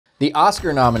The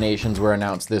Oscar nominations were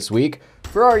announced this week.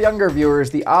 For our younger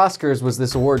viewers, the Oscars was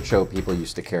this award show people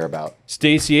used to care about.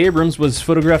 Stacey Abrams was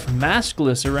photographed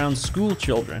maskless around school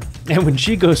children. And when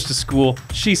she goes to school,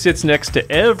 she sits next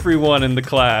to everyone in the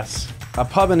class. A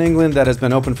pub in England that has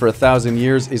been open for 1,000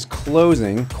 years is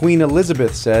closing. Queen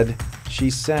Elizabeth said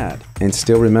she's sad and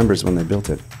still remembers when they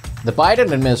built it. The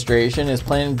Biden administration is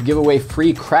planning to give away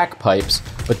free crack pipes,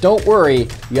 but don't worry,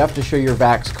 you have to show your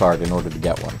Vax card in order to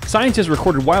get one. Scientists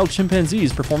recorded wild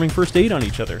chimpanzees performing first aid on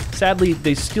each other. Sadly,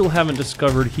 they still haven't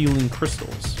discovered healing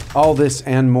crystals. All this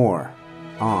and more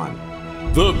on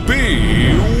The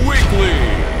Bee Weekly.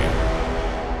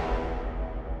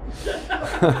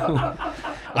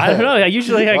 I don't know,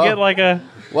 usually I get like a...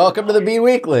 Welcome to the Bee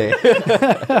Weekly.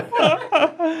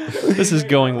 This is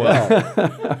going well.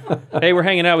 Hey, we're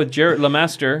hanging out with Jarret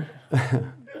Lemaster.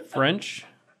 French?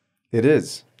 It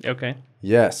is. Okay.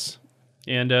 Yes.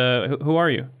 And who are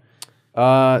you?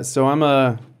 So I'm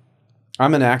an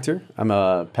actor. I'm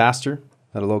a pastor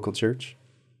at a local church.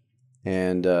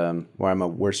 And well, I'm a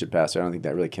worship pastor. I don't think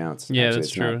that really counts. Yeah, Actually,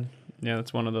 that's true. Yeah,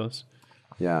 that's one of those.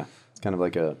 Yeah. It's kind of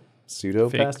like a pseudo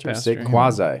pastor. pastor.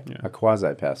 A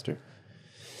quasi pastor.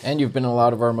 And you've been in a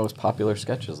lot of our most popular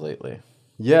sketches lately.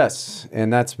 Yes,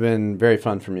 and that's been very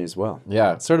fun for me as well.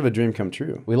 Yeah. It's sort of a dream come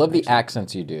true. We love the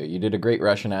accents you do. You did a great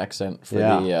Russian accent for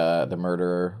the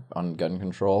murderer on gun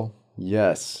control.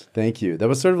 Yes, thank you. That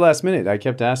was sort of last minute. I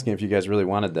kept asking if you guys really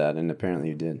wanted that, and apparently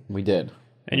you did. We did.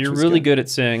 And you're really good at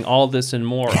saying all this and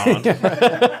more on.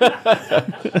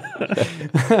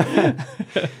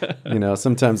 You know,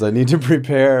 sometimes I need to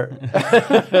prepare.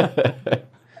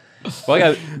 Well, I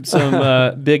got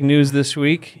some big news this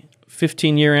week.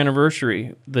 15-year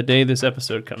anniversary, the day this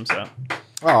episode comes out.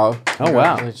 Oh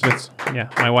wow. Yeah,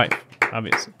 my wife,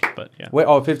 obviously, but yeah. Wait,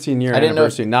 15-year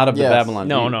anniversary, not of the Babylon Bee.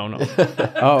 No.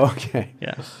 Oh, okay.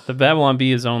 Yeah, the Babylon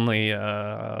Bee is only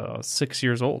 6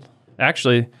 years old.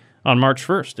 Actually, on March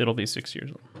 1st, it'll be 6 years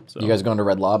old. So. You guys going to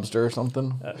Red Lobster or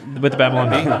something? With the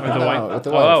Babylon Bee? With the wife? With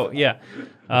the wife. Oh, yeah.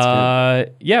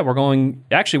 Yeah, we're going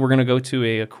to go to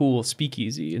a cool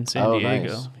speakeasy in San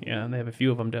Diego. Nice. Yeah, and they have a few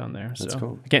of them down there. That's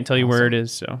cool. I can't tell you where it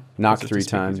is, so. Knock 3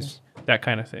 times. That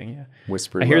kind of thing, yeah.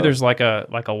 Whisper I hear love. there's like a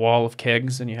wall of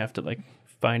kegs and you have to like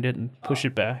find it and push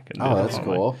it back. And That's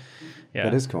cool. Yeah.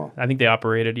 That is cool. I think they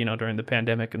operated, during the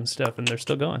pandemic and stuff, and they're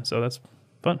still going, so that's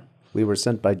fun. We were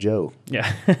sent by Joe. Yeah,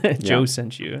 Joe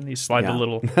sent you, and he slide the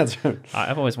little. That's right.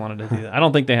 I've always wanted to do that. I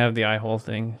don't think they have the eye hole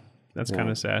thing. That's kind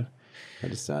of sad.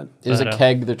 That is sad. Is a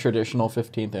keg the traditional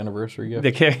 15th anniversary gift?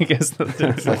 The keg is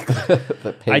It's like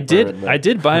the paper. I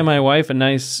did buy my wife a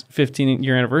nice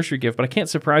 15-year anniversary gift, but I can't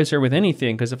surprise her with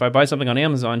anything because if I buy something on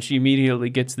Amazon, she immediately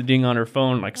gets the ding on her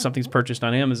phone like something's purchased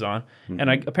on Amazon. Mm-hmm. And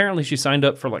apparently she signed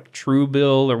up for like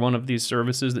Truebill or one of these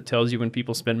services that tells you when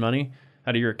people spend money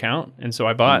out of your account. And so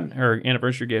I bought her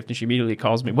anniversary gift and she immediately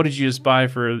calls me, what did you just buy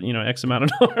for, X amount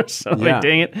of dollars? So like,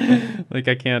 dang it. Like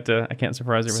I can't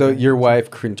surprise her. So your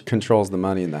wife controls the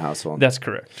money in the household. That's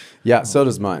correct. Yeah, so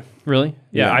does mine. Really?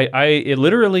 Yeah. It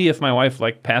literally, if my wife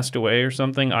like passed away or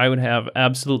something, I would have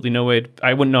absolutely no way.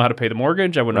 I wouldn't know how to pay the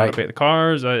mortgage. I wouldn't know how to pay the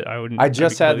cars. I wouldn't. I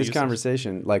just had this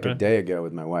conversation like a day ago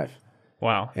with my wife.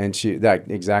 Wow. And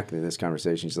exactly this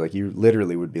conversation. She's like, you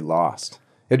literally would be lost.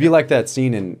 It'd be like that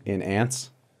scene in Ants.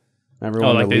 Remember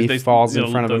when the leaf falls in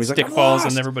front of him? He's stick like, falls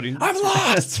and everybody I'm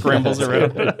lost! scrambles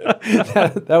around.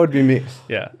 that would be me.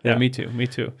 Yeah, me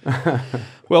too.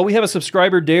 Well, we have a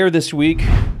subscriber dare this week.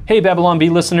 Hey, Babylon Bee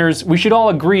listeners, we should all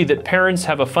agree that parents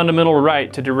have a fundamental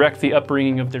right to direct the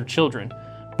upbringing of their children.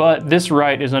 But this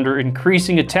right is under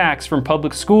increasing attacks from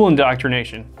public school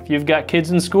indoctrination. If you've got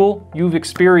kids in school, you've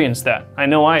experienced that. I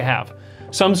know I have.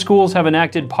 Some schools have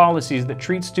enacted policies that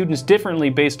treat students differently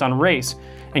based on race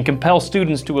and compel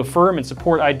students to affirm and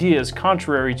support ideas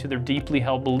contrary to their deeply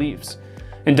held beliefs.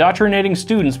 Indoctrinating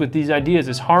students with these ideas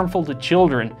is harmful to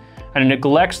children and it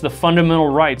neglects the fundamental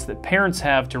rights that parents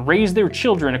have to raise their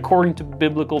children according to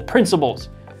biblical principles.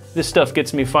 This stuff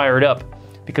gets me fired up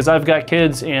because I've got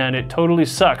kids and it totally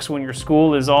sucks when your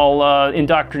school is all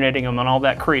indoctrinating them on all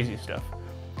that crazy stuff.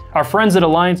 Our friends at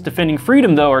Alliance Defending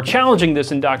Freedom, though, are challenging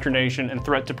this indoctrination and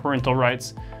threat to parental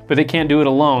rights, but they can't do it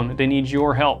alone. They need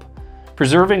your help.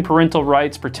 Preserving parental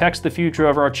rights protects the future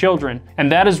of our children, and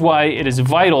that is why it is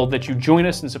vital that you join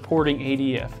us in supporting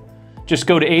ADF. Just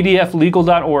go to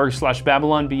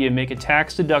adflegal.org/BabylonB and make a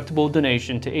tax-deductible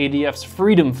donation to ADF's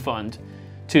Freedom Fund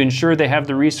to ensure they have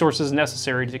the resources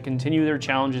necessary to continue their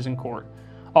challenges in court.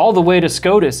 All the way to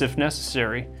SCOTUS if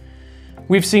necessary.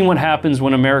 We've seen what happens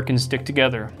when Americans stick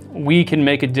together. We can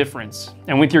make a difference.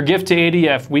 And with your gift to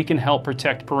ADF, we can help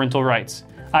protect parental rights.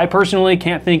 I personally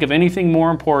can't think of anything more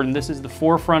important. This is the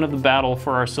forefront of the battle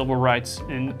for our civil rights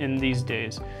in these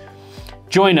days.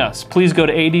 Join us. Please go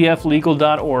to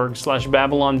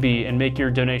adflegal.org/BabylonB and make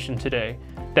your donation today.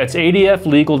 That's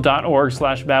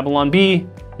adflegal.org/BabylonB.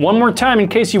 One more time in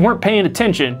case you weren't paying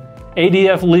attention,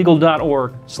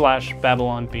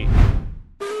 adflegal.org/BabylonB.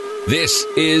 This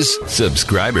is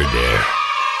Subscriber Dare.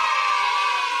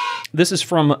 This is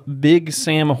from Big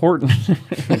Sam Horton.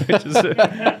 Which is,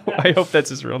 I hope that's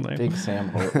his real name. Big Sam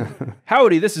Horton.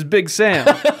 Howdy, this is Big Sam.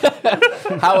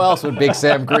 How else would Big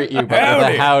Sam greet you but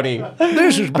with a howdy?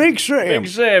 This is Big Sam.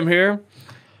 Big Sam here.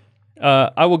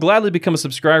 I will gladly become a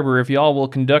subscriber if y'all will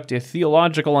conduct a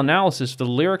theological analysis of the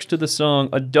lyrics to the song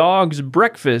A Dog's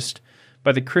Breakfast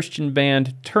by the Christian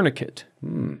band Tourniquet.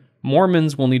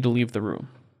 Mormons will need to leave the room.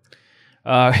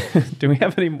 Do we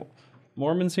have any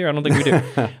Mormons here? I don't think we do.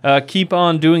 Keep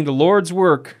on doing the Lord's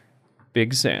work,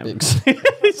 Big Sam.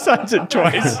 He signs it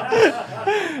twice.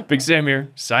 Big Sam here,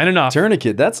 signing off.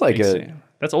 Tourniquet, that's like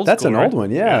That's old That's school, an right? old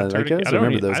one, yeah. I Tourniquet. guess I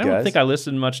remember those I don't guys. think I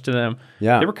listened much to them.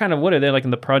 Yeah. They were kind of, what are they, like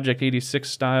in the Project 86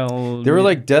 style? They were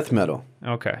like death metal.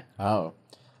 Okay. Oh.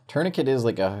 Tourniquet is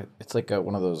like it's like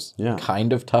one of those Yeah.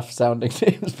 kind of tough sounding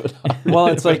names, but not Well,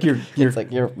 really. it's like you're It's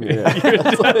like you're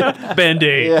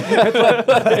Band-Aid.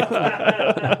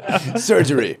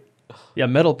 surgery. Yeah,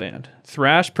 metal band.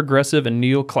 Thrash, progressive, and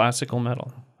neoclassical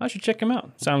metal. I should check them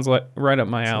out. Sounds like right up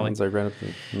my alley. Sounds like right up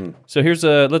there. So here's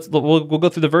we'll go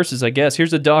through the verses, I guess.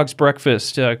 Here's A Dog's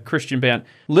Breakfast, Christian band.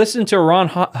 Listen to Ron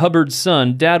Hubbard's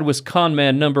son. Dad was con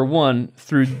man #1.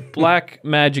 Through black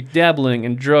magic dabbling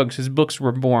and drugs, his books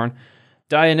were born.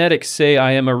 Dianetics say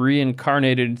I am a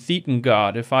reincarnated Thetan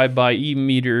god. If I buy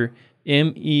E-meter,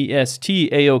 MEST,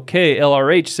 AOK,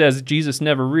 LRH says Jesus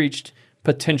never reached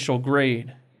potential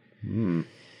grade.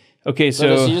 Okay, So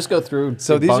does he just go through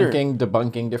So these are-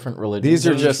 debunking different religions? These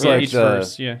are just like each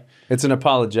verse, yeah. It's an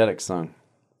apologetics song.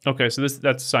 Okay, so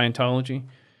that's Scientology.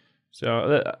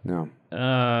 So, No,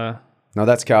 uh, no,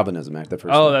 that's Calvinism. The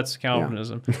first. oh, one. that's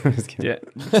Calvinism. Just kidding.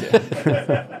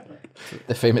 Yeah.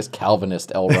 the famous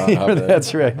Calvinist L. Ron Hubbard.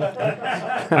 That's right.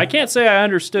 I can't say I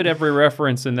understood every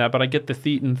reference in that, but I get the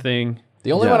Thetan thing.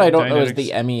 The only Yeah. one I don't know is Dianetics.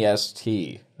 the MEST.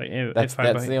 Like, That's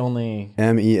the only.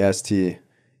 MEST.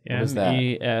 is that?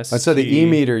 MEST. So the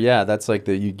E-meter, yeah, that's like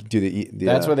you do the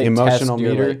That's where they emotional test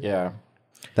your, meter. like, yeah.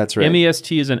 That's right.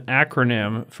 MEST is an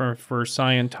acronym for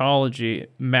Scientology: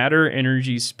 matter,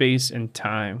 energy, space, and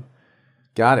time.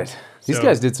 Got it. These So-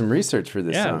 guys did some research for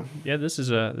this Yeah, song. yeah. This is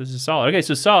solid. Okay,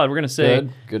 so solid. We're gonna say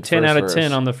Good 10 first out of verse.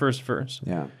 10 on the first verse.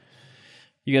 Yeah.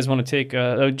 You guys want to take?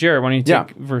 Jarret, why don't you Yeah.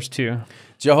 take verse 2?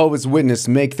 Jehovah's Witness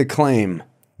make the claim,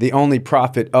 the only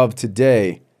prophet of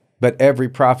today, but every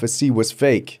prophecy was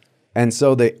fake, and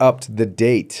so they upped the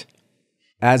date.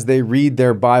 As they read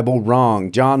their Bible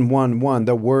wrong, John 1:1,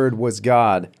 the Word was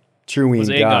God, truing Was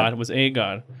a God. god? Was a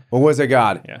god? Or was a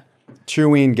God? Yeah.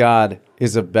 Truing God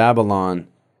is of Babylon,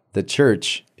 the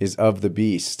church is of the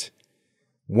beast.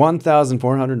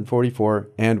 1,444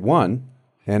 and 1,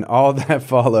 and all that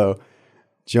follow,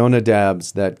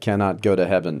 Jonadabs that cannot go to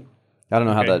heaven. I don't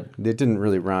know how Okay. it didn't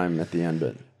really rhyme at the end,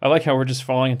 but. I like how we're just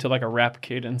falling into like a rap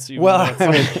cadence. even Well,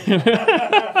 though it's like-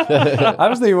 I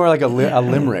was thinking more like a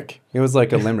limerick. It was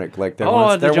like a limerick. Like there oh,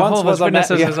 once, the there once Jehovah's was a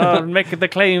Witnesses make the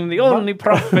claim, the only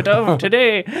prophet of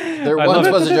today. There I once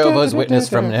love was a Jehovah's Witness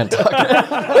from Nantucket.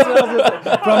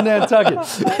 from Nantucket.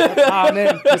 Ah,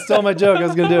 man, you stole my joke. I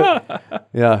was gonna do it.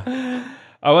 Yeah.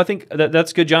 Oh, I think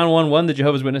that's good. John 1:1, the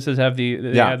Jehovah's Witnesses have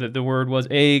the word was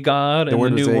a God in the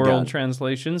word was New a World God.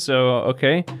 Translation. So,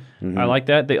 okay. I like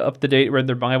that. They up to date, read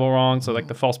their Bible wrong. So, like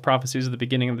the false prophecies at the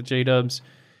beginning of the J-dubs.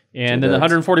 And then the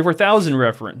 144,000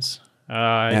 reference.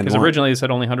 Because one. originally they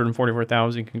said only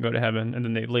 144,000 can go to heaven. And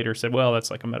then they later said, well, that's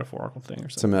like a metaphorical thing or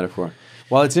It's a something. metaphor.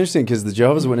 Well, it's interesting because the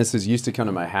Jehovah's Witnesses used to come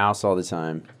to my house all the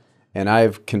time, and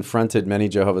I've confronted many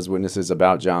Jehovah's Witnesses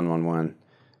about John 1:1,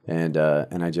 and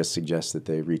I just suggest that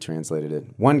they retranslated it.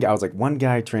 One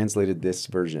guy translated this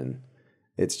version.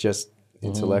 It's just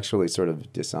intellectually sort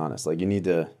of dishonest. Like you need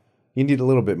a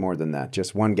little bit more than that.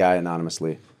 Just one guy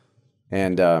anonymously.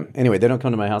 And anyway, they don't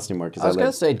come to my house anymore because I was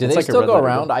gonna say, do they still go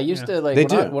around? I used to like They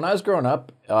when I was growing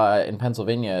up in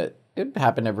Pennsylvania. It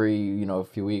happened every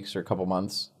few weeks or a couple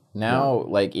months. Now,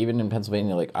 like even in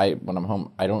Pennsylvania, like when I'm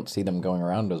home, I don't see them going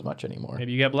around as much anymore.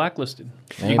 Maybe you get blacklisted.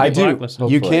 Maybe. I do. Blacklisted.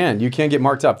 You Hopefully. can get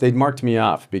marked up. They'd marked me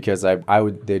off because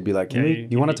they'd be like,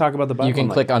 you want to talk about the Bible? You can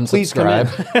I'm click like, please come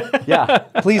unsubscribe. in. Yeah,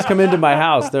 please come into my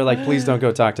house. They're like, please don't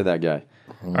go talk to that guy.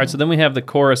 All right, so then we have the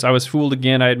chorus. I was fooled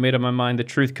again. I had made up my mind. The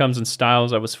truth comes in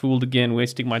styles. I was fooled again,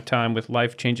 wasting my time with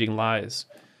life-changing lies.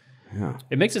 Yeah.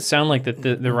 It makes it sound like that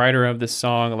the writer of this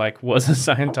song like was a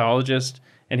Scientologist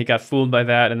and he got fooled by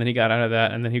that, and then he got out of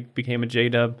that, and then he became a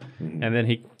J-dub, and then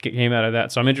he came out of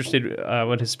that. So I'm interested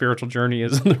what his spiritual journey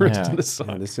is in the rest of this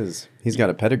song. He's got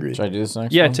a pedigree. Should I do this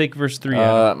next Yeah, one? take verse 3.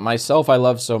 Myself I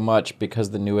love so much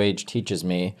because the New Age teaches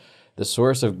me the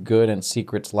source of good and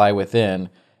secrets lie within.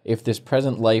 If this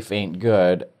present life ain't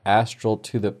good, astral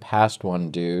to the past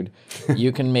one, dude.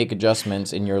 You can make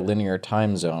adjustments in your linear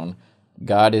time zone.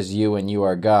 God is you and you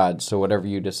are God, so whatever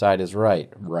you decide is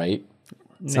right, right?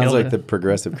 Sounds like the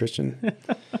progressive Christian.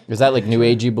 Is that like New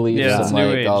Agey beliefs? Yeah, and it's like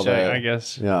New Age, all the I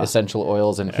guess. Yeah. essential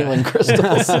oils and healing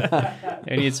crystals?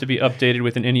 It needs to be updated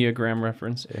with an Enneagram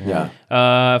reference.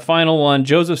 Yeah. Final one.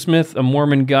 Joseph Smith, a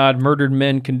Mormon god, murdered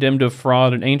men condemned of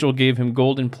fraud. An angel gave him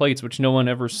golden plates, which no one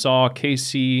ever saw.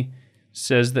 KC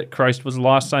says that Christ was a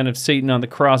lost sign of Satan on the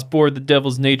cross, bore the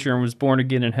devil's nature, and was born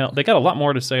again in hell. They got a lot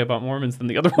more to say about Mormons than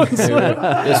the other ones.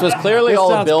 This was clearly all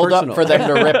a sounds build-up personal. for them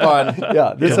to rip on.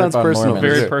 Yeah, this sounds rip on personal.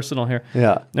 Mormons. Very personal here.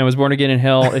 Yeah. And was born again in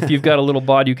hell. If you've got a little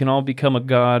bod, you can all become a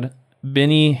god.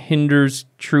 Benny hinders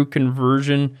true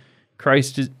conversion.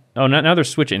 Christ is... Oh, now they're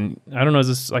switching. I don't know. Is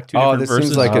this like two different this verses?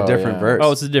 seems like a different verse.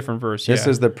 Oh, it's a different verse. This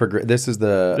is the this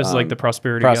is like the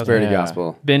prosperity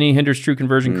gospel. Benny hinders true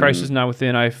conversion. Christ is not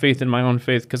within. I have faith in my own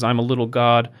faith because I'm a little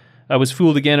God. I was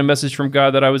fooled again. A message from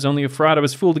God that I was only a fraud. I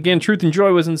was fooled again. Truth and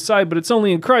joy was inside, but it's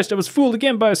only in Christ. I was fooled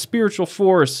again by a spiritual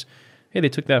force. Hey, they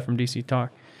took that from DC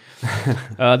Talk.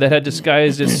 That had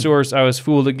disguised its source. I was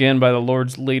fooled again by the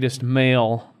Lord's latest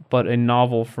mail, but a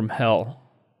novel from hell.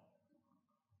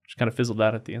 Just kind of fizzled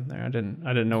out at the end there. I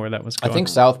didn't know where that was going. I think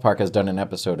South Park has done an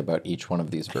episode about each one of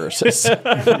these verses. Yeah,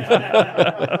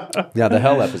 the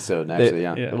hell episode actually.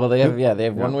 Yeah. Well, they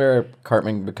have one where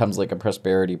Cartman becomes like a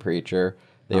prosperity preacher.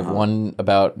 They have one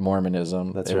about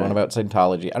Mormonism. They have one about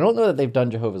Scientology. I don't know that they've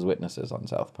done Jehovah's Witnesses on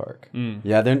South Park.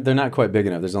 Yeah, they're not quite big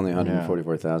enough. There's only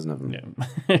 144,000 of them.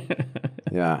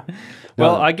 Yeah.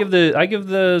 Well, I give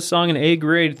the song an A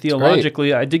grade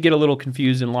theologically. I did get a little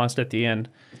confused and lost at the end.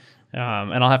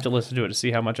 And I'll have to listen to it to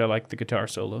see how much I like the guitar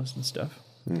solos and stuff.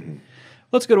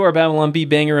 Let's go to our Babylon Bee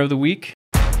banger of the week.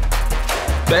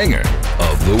 Banger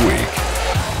of the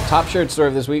week. Top shared story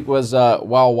of this week was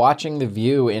while watching The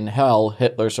View in hell,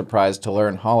 Hitler surprised to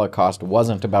learn Holocaust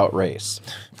wasn't about race.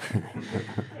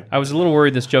 I was a little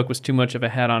worried this joke was too much of a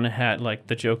hat on a hat, like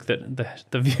the joke that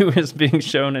the View is being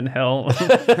shown in hell.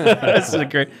 This is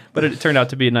great, but it turned out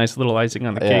to be a nice little icing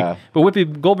on the cake. But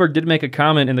Whoopi Goldberg did make a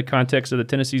comment in the context of the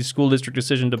Tennessee school district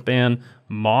decision to ban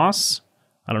moss.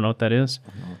 I don't know what that is.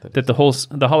 That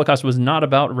the Holocaust was not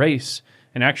about race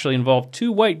and actually involved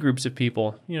two white groups of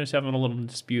people, just having a little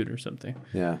dispute or something.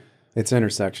 Yeah. It's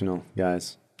intersectional,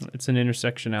 guys. It's an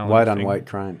intersectionality. White on white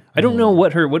crime. I don't know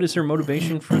what is her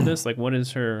motivation for this? Like, what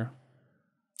is her...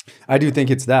 I do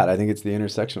think it's that. I think it's the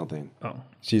intersectional thing. Oh.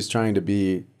 She's trying to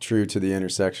be true to the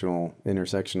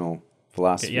intersectional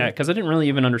philosophy. Yeah, because I didn't really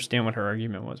even understand what her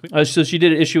argument was. So she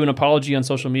did issue an apology on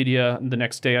social media the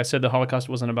next day. I said the Holocaust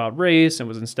wasn't about race. It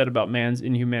was instead about man's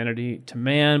inhumanity to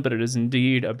man, but it is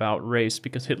indeed about race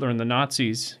because Hitler and the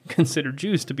Nazis considered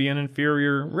Jews to be an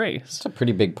inferior race. It's a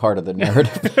pretty big part of the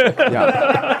narrative.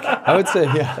 Yeah. I would say,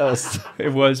 yeah.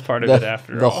 It was part of it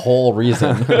after the all. whole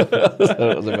reason that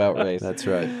it was about race. That's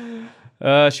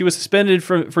right. She was suspended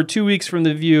for 2 weeks from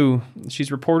The View. She's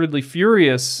reportedly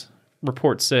furious,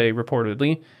 reports say,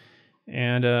 reportedly.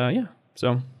 And,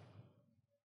 so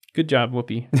good job,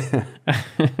 Whoopi.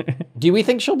 Do we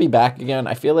think she'll be back again?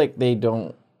 I feel like they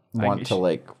don't want to,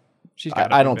 like...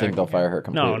 I don't think they'll fire her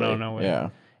completely. No way. Yeah.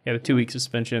 Yeah, the 2 week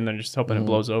suspension. They're just hoping it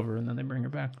blows over, and then they bring her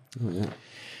back. Oh, yeah.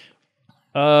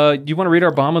 Do you want to read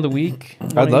our bomb of the week?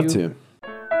 I'd love to.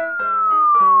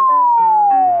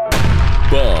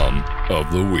 Bomb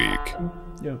of the week.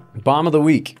 Yeah. Bomb of the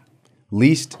week.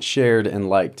 Least shared and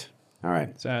liked. All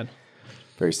right. Sad.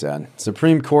 Very sad.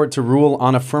 Supreme Court to rule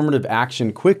on affirmative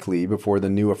action quickly before the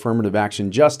new affirmative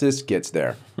action justice gets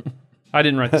there. I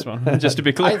didn't write this one, just to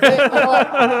be clear.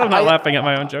 I'm not laughing at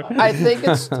my own joke. I think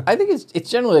it's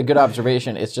generally a good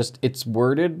observation. It's just it's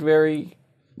worded very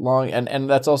long, and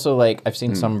that's also like I've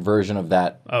seen some version of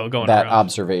that. Going that around.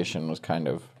 observation was kind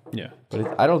of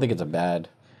but I don't think it's a bad.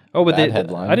 But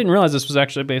headline. I didn't realize this was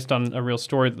actually based on a real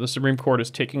story. That the Supreme Court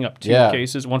is taking up two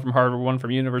cases, one from Harvard, one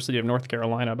from University of North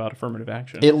Carolina, about affirmative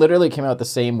action. It literally came out the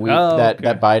same week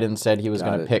that Biden said he was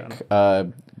going to pick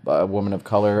a woman of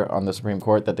color on the Supreme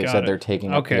Court. That they said they're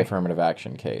taking up the affirmative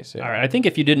action case. Yeah. All right. I think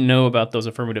if you didn't know about those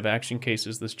affirmative action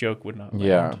cases, this joke would not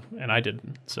land. And I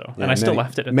didn't. So, and I still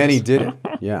laughed at it. Many did it.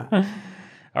 Yeah.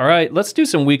 All right, let's do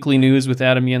some weekly news with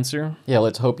Adam Yenser. Yeah,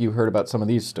 let's hope you heard about some of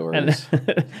these stories.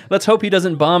 Let's hope he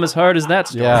doesn't bomb as hard as that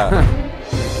story.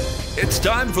 It's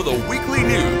time for the weekly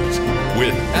news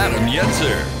with Adam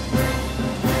Yenser.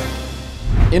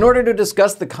 In order to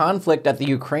discuss the conflict at the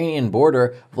Ukrainian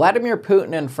border, Vladimir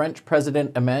Putin and French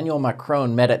President Emmanuel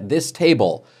Macron met at this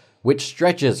table, which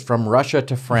stretches from Russia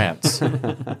to France.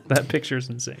 That picture's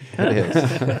insane. It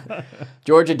is.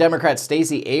 Georgia Democrat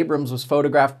Stacey Abrams was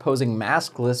photographed posing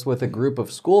maskless with a group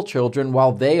of school children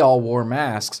while they all wore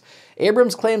masks.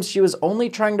 Abrams claims she was only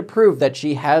trying to prove that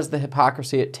she has the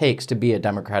hypocrisy it takes to be a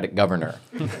Democratic governor.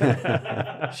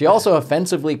 She also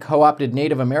offensively co-opted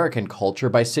Native American culture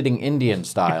by sitting Indian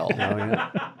style. Oh, yeah.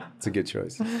 It's a good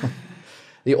choice.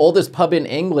 The oldest pub in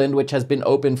England, which has been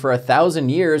open for 1,000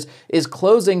 years, is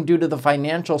closing due to the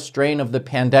financial strain of the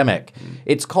pandemic.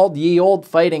 It's called Ye Olde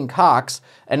Fighting Cocks,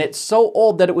 and it's so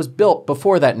old that it was built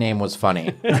before that name was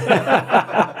funny.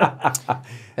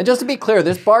 And just to be clear,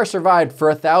 this bar survived for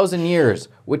 1,000 years,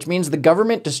 which means the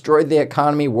government destroyed the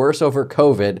economy worse over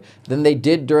COVID than they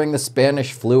did during the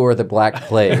Spanish flu or the Black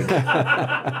Plague.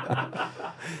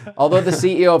 Although the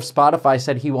CEO of Spotify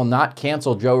said he will not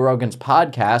cancel Joe Rogan's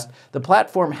podcast, the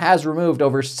platform has removed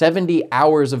over 70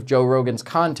 hours of Joe Rogan's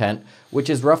content, which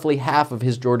is roughly half of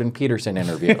his Jordan Peterson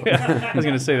interview. I was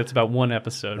going to say that's about one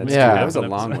episode. That's Yeah. true. That was a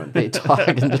long one. They talk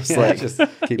and just Just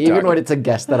keep even talking. when it's a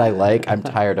guest that I like, I'm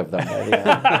tired of them. by the end.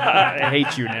 I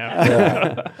hate you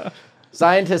now.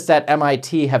 Scientists at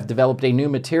MIT have developed a new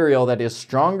material that is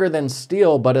stronger than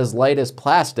steel but as light as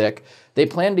plastic. They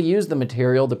plan to use the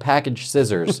material to package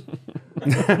scissors.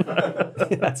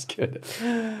 That's good.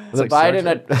 The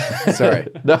Biden... Sorry.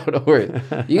 No, don't worry.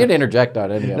 You can interject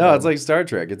on any of No, them. it's like Star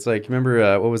Trek. It's like,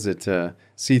 remember, what was it?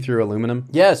 See-through aluminum?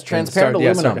 Yes, transparent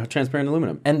aluminum. Transparent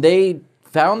aluminum. And they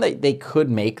found that they could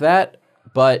make that,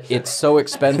 but it's so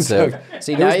expensive.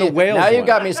 See, now, was the whales now you one.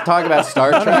 got me talking about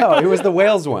Star Trek. No, it was the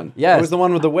whales one. Yes. It was the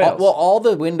one with the whales. Well, all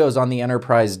the windows on the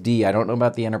Enterprise D, I don't know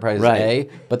about the Enterprise Right. A,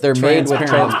 but they're made with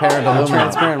transparent aluminum.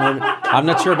 Transparent aluminum. I'm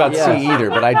not sure about Yeah. C either,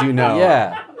 but I do know.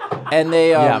 Yeah. And they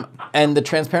Yeah. and the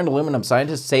transparent aluminum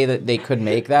scientists say that they could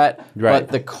make that, Right. but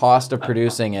the cost of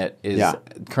producing it is Yeah.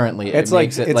 currently It's it like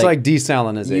makes it it's like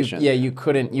desalinization. you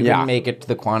couldn't Yeah. make it to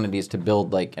the quantities to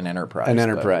build like an Enterprise. An but,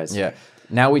 Enterprise. yeah.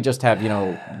 Now we just have,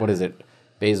 what is it?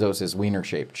 Bezos'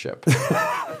 wiener-shaped ship.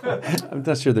 I'm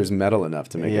not sure there's metal enough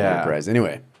to make an Yeah. Enterprise.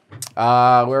 Anyway.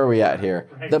 Where are we at here?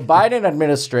 The Biden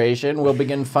administration will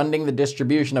begin funding the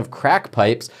distribution of crack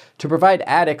pipes to provide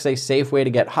addicts a safe way to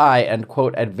get high and,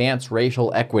 quote, advance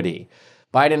racial equity.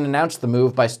 Biden announced the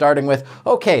move by starting with,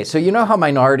 okay, so you know how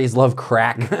minorities love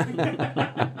crack?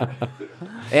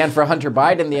 And for Hunter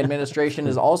Biden, the administration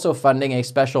is also funding a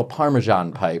special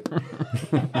Parmesan pipe.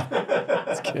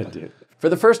 That's good, dude. For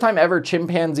the first time ever,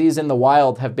 chimpanzees in the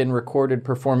wild have been recorded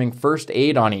performing first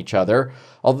aid on each other,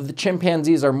 although the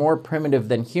chimpanzees are more primitive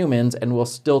than humans and will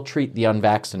still treat the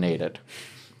unvaccinated.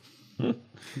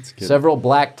 Several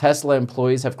black Tesla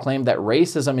employees have claimed that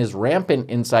racism is rampant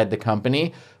inside the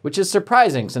company, which is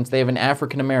surprising since they have an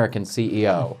African-American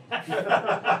CEO.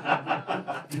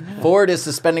 Ford is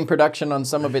suspending production on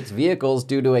some of its vehicles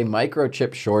due to a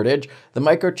microchip shortage. The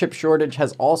microchip shortage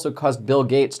has also caused Bill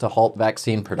Gates to halt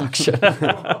vaccine production.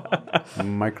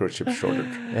 Microchip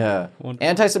shortage. Yeah.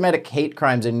 Anti-Semitic hate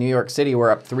crimes in New York City were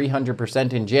up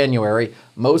 300% in January,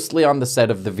 mostly on the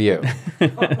set of The View.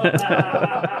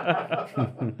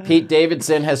 Pete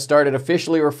Davidson has started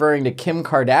officially referring to Kim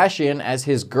Kardashian as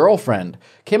his girlfriend.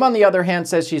 Kim, on the other hand,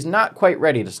 says she's not quite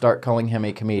ready to start calling him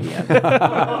a comedian. Poor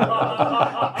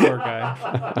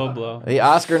guy. Low blow. The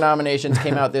Oscar nominations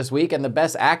came out this week, and the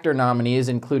Best Actor nominees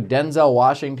include Denzel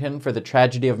Washington for The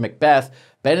Tragedy of Macbeth,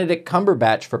 Benedict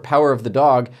Cumberbatch for Power of the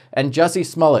Dog, and Jussie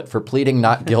Smollett for pleading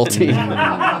not guilty.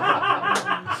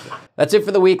 That's it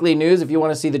for the weekly news. If you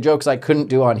want to see the jokes I couldn't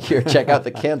do on here, check out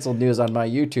the canceled news on my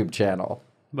YouTube channel.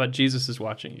 But Jesus is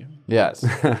watching you. Yes.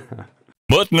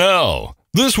 But now,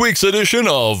 this week's edition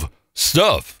of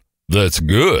Stuff That's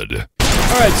Good.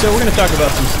 All right, so we're going to talk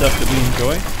about some stuff that we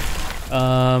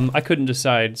enjoy. I couldn't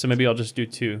decide, so maybe I'll just do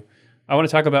two. I want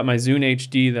to talk about my Zune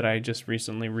HD that I just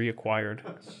recently reacquired.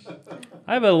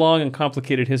 I have a long and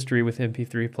complicated history with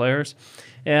MP3 players,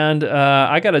 and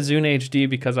I got a Zune HD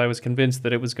because I was convinced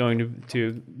that it was going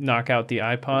to knock out the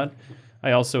iPod.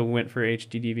 I also went for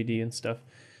HD DVD and stuff,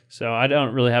 so I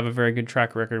don't really have a very good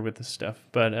track record with this stuff,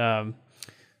 but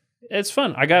it's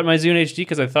fun. I got my Zune HD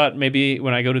because I thought maybe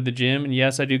when I go to the gym, and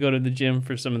yes, I do go to the gym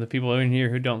for some of the people in here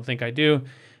who don't think I do,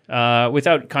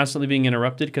 without constantly being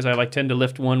interrupted, because I tend to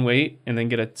lift one weight and then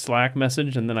get a Slack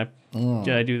message, and then I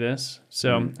do this.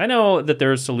 So I know that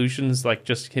there are solutions like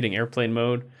just hitting airplane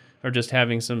mode or just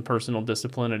having some personal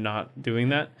discipline and not doing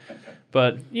that.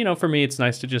 But, you know, for me, it's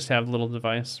nice to just have a little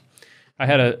device.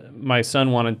 My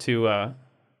son wanted to,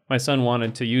 my son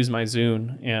wanted to use my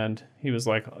Zune, and he was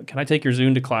like, "Can I take your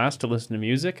Zune to class to listen to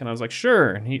music?" And I was like,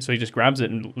 "Sure." And so he just grabs it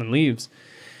and leaves.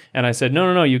 And I said,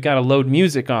 "No, you've got to load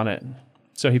music on it."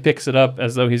 So he picks it up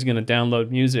as though he's going to download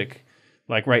music,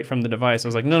 like right from the device. I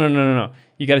was like, no.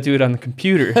 You got to do it on the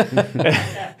computer.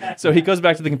 So he goes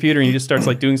back to the computer and he just starts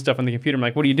like doing stuff on the computer. I'm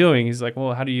like, "What are you doing?" He's like,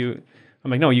 "Well, how do you?" I'm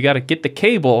like, "No, you got to get the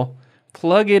cable,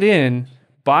 plug it in,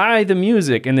 buy the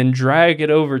music, and then drag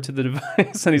it over to the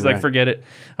device." And he's like, "Forget it.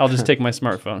 I'll just take my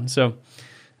smartphone." So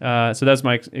that's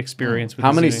my experience with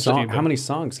how the many Zune HD, how many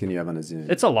songs can you have on a Zune?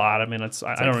 It's a lot. I mean, I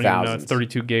don't even know. It's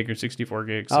 32 gig or 64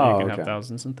 gig, so you can have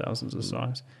thousands and thousands of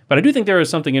songs. But I do think there is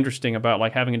something interesting about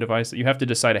like having a device that you have to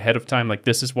decide ahead of time, like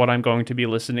this is what I'm going to be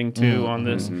listening to on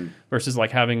this, versus like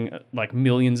having like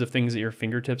millions of things at your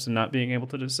fingertips and not being able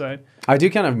to decide. I do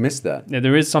kind of miss that. Yeah,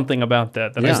 there is something about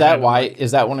that. Is that why?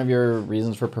 Is that one of your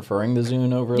reasons for preferring the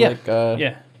Zune over like?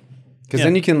 Yeah. Because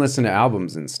then you can listen to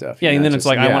albums and stuff. Yeah, and then it's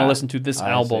like, I want to listen to this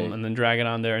album and then drag it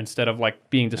on there instead of like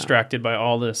being distracted by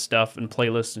all this stuff and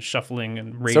playlists and shuffling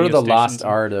and radio sort of the stations lost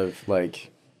art of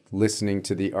like listening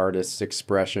to the artist's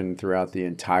expression throughout the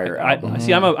entire album.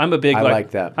 See, I'm a big I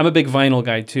like that. I'm a big vinyl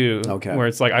guy too. Okay. Where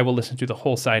it's like I will listen to the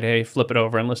whole side A, flip it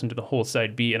over, and listen to the whole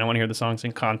side B, and I want to hear the songs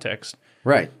in context.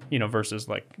 Right. You know, versus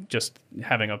like just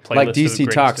having a playlist. Like of the DC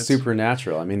greatest Talk hits.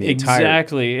 Supernatural. I mean, the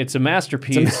exactly. It's a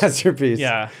masterpiece. It's a masterpiece.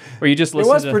 Yeah. Where you just listen.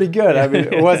 It was pretty good. I mean,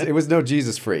 it was no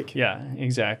Jesus freak. Yeah,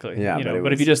 exactly. Yeah, you know, but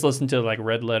but if you just listen to like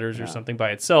Red Letters or something by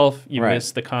itself, you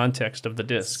miss the context of the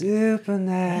disc.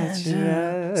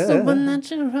 Supernatural.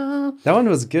 Supernatural. That one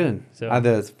was good. So-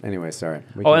 Anyway, sorry.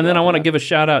 And then I want to give a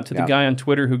shout out to the guy on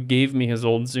Twitter who gave me his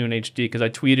old Zune HD because I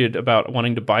tweeted about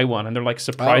wanting to buy one, and they're like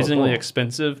surprisingly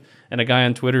expensive. And a guy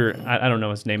on Twitter, I don't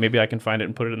know his name, maybe I can find it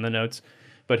and put it in the notes,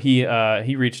 but he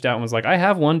reached out and was like, "I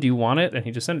have one. Do you want it?" And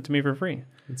he just sent it to me for free.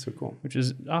 That's so cool. Which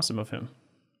is awesome of him.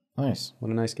 Nice.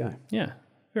 What a nice guy. Yeah,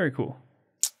 very cool.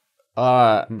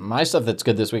 My stuff that's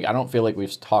good this week, I don't feel like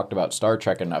we've talked about Star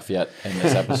Trek enough yet in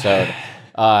this episode.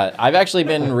 I've actually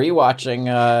been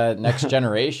rewatching Next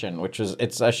Generation, which was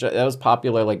that was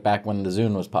popular like back when the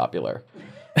Zune was popular.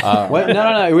 What?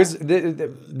 No. It was the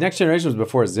Next Generation was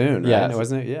before Zune, right? Yes.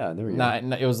 Wasn't it? Yeah, there we go.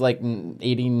 No, it was like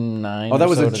 89. Oh, that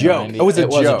was a joke. It was a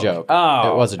joke.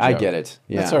 Oh, it was a joke. I get it.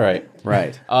 Yeah. That's all right.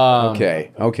 Right.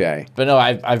 Okay. But no,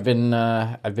 I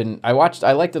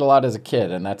liked it a lot as a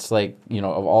kid, and that's like, you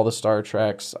know, of all the Star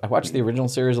Treks, I watched the original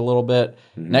series a little bit.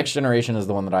 Next Generation is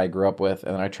the one that I grew up with,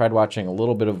 and then I tried watching a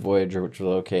little bit of Voyager, which was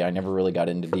okay. I never really got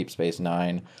into Deep Space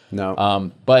Nine.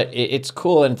 No. But it's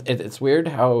cool, and it's weird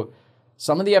how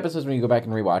some of the episodes, when you go back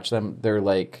and rewatch them, they're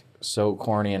like so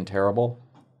corny and terrible,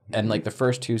 and like the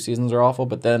first two seasons are awful,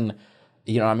 but then,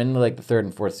 you know, I'm into like the third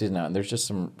and fourth season now, and there's just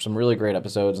some really great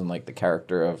episodes, and like the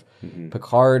character of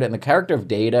Picard and the character of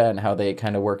Data and how they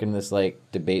kind of work in this like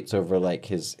debates over like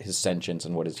his sentience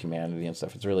and what is humanity and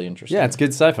stuff. It's really interesting. Yeah, it's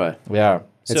good sci-fi. Yeah.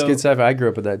 It's good sci-fi. I grew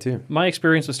up with that too. My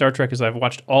experience with Star Trek is I've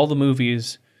watched all the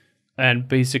movies and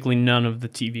basically none of the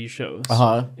TV shows.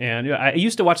 And I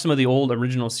used to watch some of the old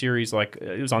original series, like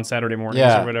it was on Saturday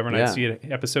mornings or whatever, and I'd see an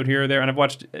episode here or there. And I've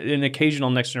watched an occasional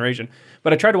Next Generation.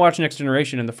 But I tried to watch Next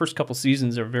Generation, and the first couple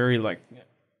seasons are very, like,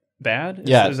 bad?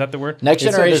 Is that the word? Next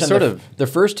Generation, the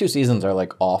first two seasons are,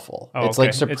 like, awful. It's,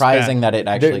 like, surprising that it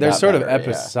actually They're sort better, of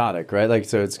episodic, right? Like,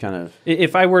 so it's kind of...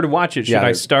 If I were to watch it, should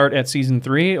I start at season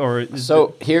 3?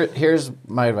 Here's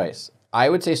my advice. I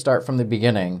would say start from the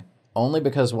beginning, only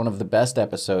because one of the best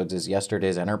episodes is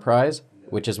Yesterday's Enterprise,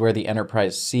 which is where the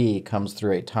Enterprise C comes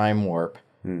through a time warp.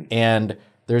 And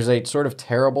there's a sort of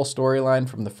terrible storyline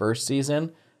from the first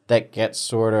season that gets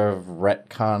sort of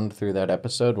retconned through that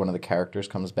episode. One of the characters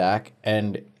comes back,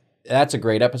 and that's a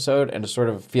great episode, and to sort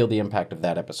of feel the impact of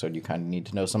that episode, you kind of need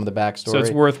to know some of the backstory. So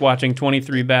it's worth watching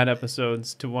 23 bad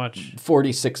episodes to watch...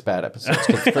 46 bad episodes,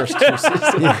 because the first two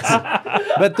seasons.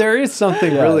 But there is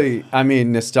something really, I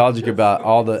mean, nostalgic about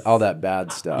all that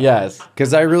bad stuff. Yes.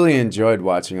 Because I really enjoyed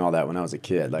watching all that when I was a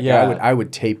kid. Like, I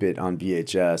would tape it on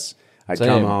VHS. I'd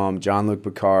come home, Jean-Luc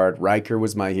Picard, Riker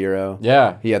was my hero.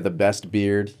 Yeah. He had the best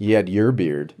beard. He had your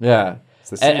beard. Yeah.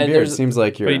 It's the same beard. It seems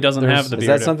like you're... But he doesn't have the beard. Is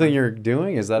that something you're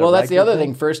doing? Is that Well, that's the other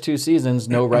thing. First two seasons,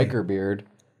 no Riker beard.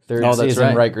 Third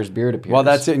season, Riker's beard appears. Well,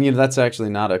 that's it. And, that's actually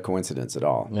not a coincidence at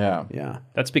all. Yeah. Yeah.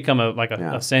 That's become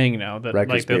a saying now. That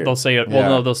Riker's beard. they'll say it. Well,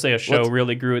 no, they'll say a show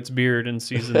really grew its beard in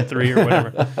season 3 or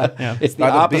whatever. Yeah. It's the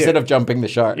opposite of jumping the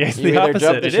shark. Yeah, it's the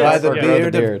opposite. It is. By the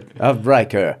beard of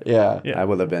Riker. Yeah. I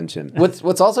will avenge him.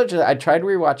 What's also I tried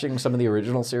rewatching some of the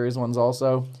original series ones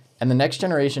also, and the Next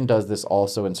Generation does this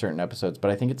also in certain episodes.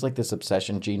 But I think it's like this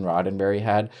obsession Gene Roddenberry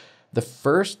had. The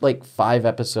first like 5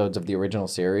 episodes of the original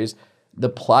series, the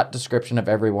plot description of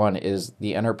everyone is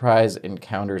the Enterprise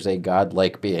encounters a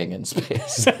godlike being in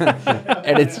space.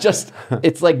 And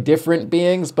it's like different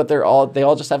beings, but they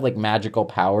all just have like magical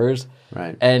powers.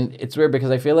 Right. And it's weird because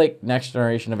I feel like Next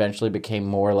Generation eventually became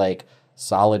more like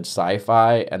solid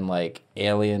sci-fi and like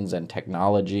aliens and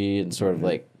technology and sort of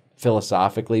like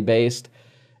philosophically based.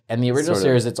 And the original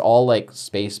series, it's all like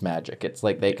space magic. It's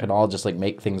like they can all just like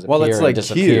make things appear it's like and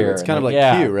disappear. Q. It's kind of like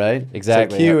Q, right?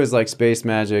 Exactly. So Q is like space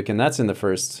magic, and that's in the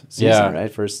first season,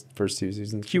 right? First 2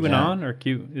 seasons. QAnon or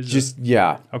Q?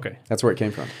 Okay. That's where it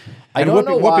came from. I And don't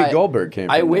know why. Whoopi Goldberg came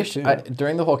from. I wish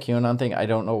during the whole QAnon thing, I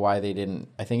don't know why they didn't.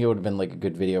 I think it would have been like a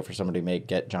good video for somebody to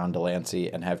get John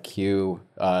Delancey and have Q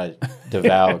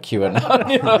devour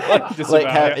QAnon. You know,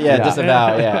 disavow.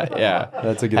 Yeah.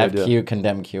 That's a good idea. Have Q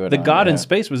condemn QAnon. The God in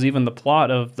Space was even the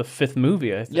plot of the 5th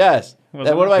movie, I think. Yes.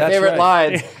 And one of my favorite right.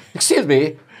 lines. Excuse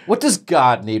me. What does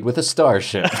God need with a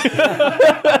starship?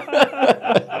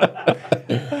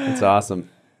 It's awesome.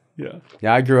 Yeah.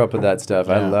 Yeah, I grew up with that stuff.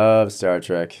 I love Star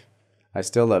Trek. I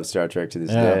still love Star Trek to this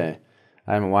day.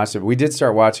 I haven't watched it, but we did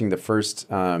start watching the first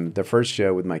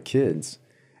show with my kids,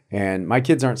 and my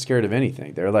kids aren't scared of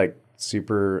anything. They're like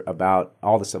super about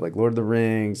all the stuff, like Lord of the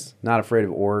Rings, not afraid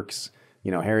of orcs,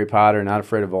 Harry Potter, not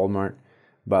afraid of Voldemort.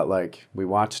 But like we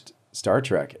watched Star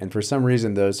Trek, and for some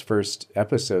reason those first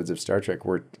episodes of Star Trek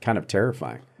were kind of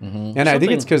terrifying. Mm-hmm. And I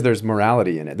think it's because there's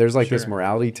morality in it. There's like this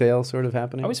morality tale sort of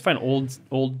happening. I always find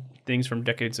old things from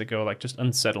decades ago like just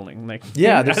unsettling. Like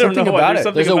there's something about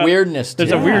it. There's a weirdness to it.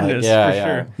 There's a weirdness for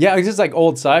sure. Yeah, it's just like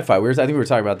old sci-fi. I think we were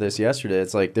talking about this yesterday.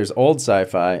 It's like there's old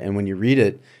sci-fi, and when you read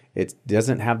it, it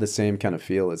doesn't have the same kind of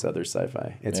feel as other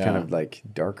sci-fi. It's kind of like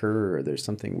darker, or there's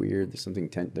something weird. There's something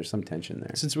there's some tension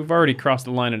there. Since we've already crossed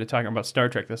the line into talking about Star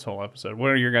Trek this whole episode, what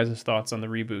are your guys' thoughts on the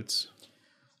reboots?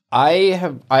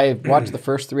 I watched the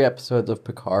first 3 episodes of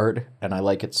Picard, and I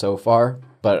like it so far.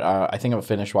 But I think I'll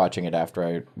finish watching it after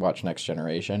I watch Next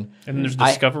Generation. And there's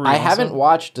Discovery. I haven't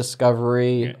watched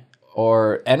Discovery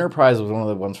or Enterprise was one of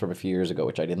the ones from a few years ago,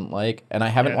 which I didn't like. And I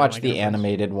haven't watched the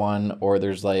animated one, or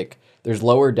there's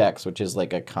Lower Decks, which is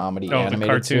like a comedy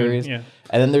animated series. Yeah.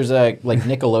 And then there's a like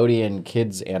Nickelodeon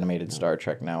kids animated Star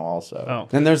Trek now also. Oh.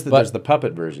 And there's the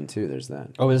puppet version too. There's that.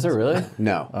 Oh, is there really?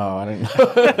 No. Oh, I didn't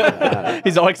know.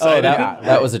 He's all excited.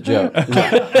 That was a joke.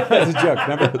 That's a joke.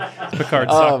 Remember? Picard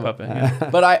sock puppet. Yeah.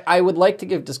 But I would like to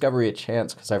give Discovery a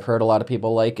chance because I've heard a lot of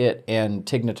people like it, and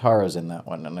Tig Notaro's in that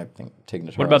one, and I think Tig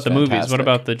Notaro's What about the fantastic. movies? What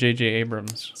about the J.J.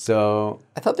 Abrams? So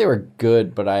I thought they were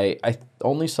good, but I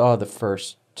only saw the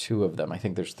first 2 of them. I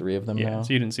think there's 3 of them now.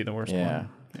 So you didn't see the worst one.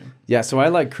 Yeah, so I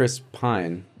like Chris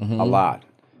Pine a lot.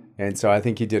 And so I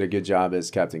think he did a good job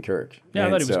as Captain Kirk. Yeah, I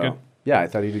thought he was good. Yeah, I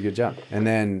thought he did a good job. And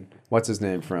then, what's his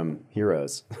name from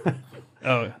Heroes?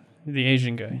 Oh, the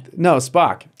Asian guy. No,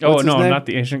 Spock. What's his name? Not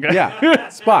the Asian guy. Yeah,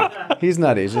 Spock. He's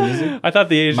not Asian, is he? I thought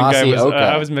the Asian guy was...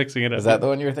 I was mixing it up. Is that the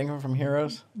one you were thinking from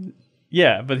Heroes?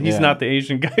 Yeah, but he's not the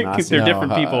Asian guy. They're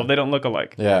different people. They don't look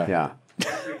alike. Yeah.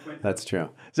 That's true.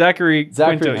 Zachary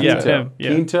Quinto. Yeah, him.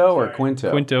 Yeah. Quinto or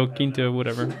Quinto? Quinto,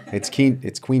 whatever. It's Quinto.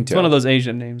 It's one of those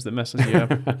Asian names that messes you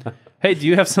up. Hey, do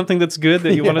you have something that's good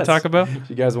that you want to talk about? If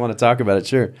you guys want to talk about it,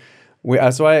 sure.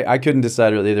 So I couldn't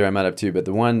decide really either. I might have 2, but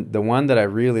the one that I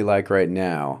really like right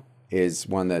now is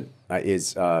one that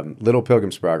is Little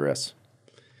Pilgrim's Progress.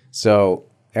 So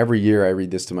every year I read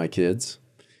this to my kids,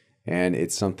 and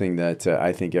it's something that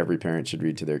I think every parent should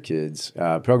read to their kids.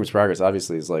 Pilgrim's Progress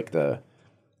obviously is like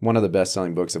one of the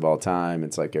best-selling books of all time.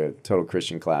 It's like a total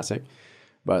Christian classic.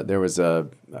 But there was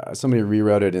somebody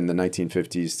rewrote it in the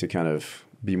 1950s to kind of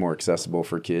be more accessible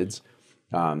for kids.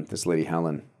 This lady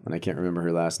Helen, and I can't remember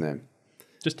her last name.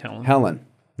 Just Helen. Helen,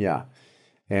 yeah.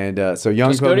 And so young.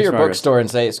 Just go to your bookstore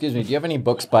and say, "Excuse me, do you have any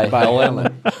books by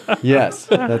Helen?" Yes,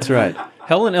 that's right.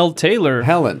 Helen L. Taylor.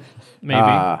 Helen, maybe.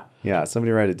 Yeah,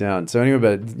 somebody write it down. So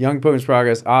anyway, but Young Pilgrim's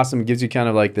Progress, awesome. It gives you kind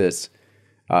of like this.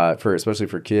 Especially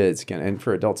for kids and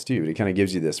for adults too, it kind of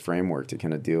gives you this framework to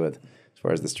kind of deal with as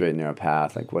far as the straight and narrow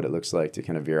path, like what it looks like to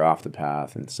kind of veer off the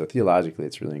path. And so theologically,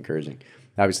 it's really encouraging.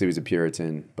 Obviously, he was a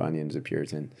Puritan. Bunyan was a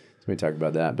Puritan. So we talk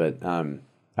about that, but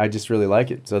I just really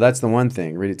like it. So that's the one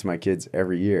thing. Read it to my kids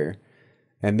every year.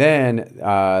 And then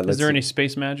is there any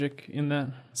space magic in that?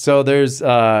 So there's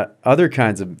other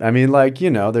kinds of.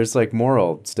 There's like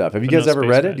moral stuff. Have you guys ever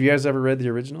read it? Have you guys ever read the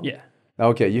original? Yeah.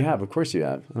 Okay, you have. Of course you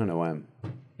have. I don't know why I'm.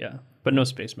 Yeah, but no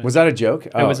space magic. Was that a joke?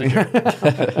 It was a joke.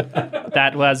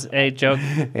 That was a joke.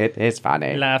 It is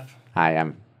funny. Laugh. I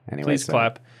am. Anyway, please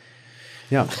clap.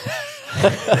 Yeah.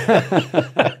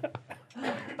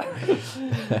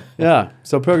 Yeah.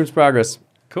 So Pilgrim's Progress.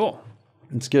 Cool.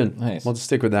 It's good. Nice. We'll just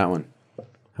stick with that one.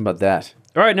 How about that?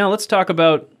 All right, now let's talk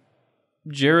about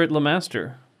Jarret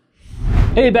Lemaster.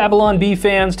 Hey Babylon Bee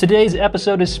fans, today's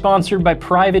episode is sponsored by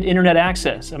Private Internet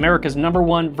Access, America's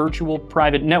 #1 virtual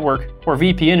private network, or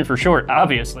VPN for short,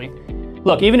 obviously.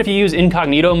 Look, even if you use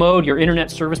incognito mode, your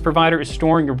internet service provider is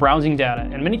storing your browsing data,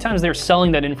 and many times they're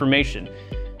selling that information.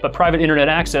 But Private Internet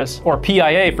Access, or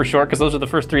PIA for short, because those are the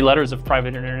first 3 letters of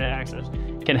Private Internet Access,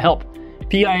 can help.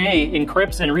 PIA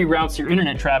encrypts and reroutes your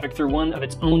internet traffic through one of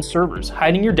its own servers,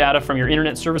 hiding your data from your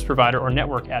internet service provider or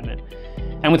network admin.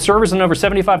 And with servers in over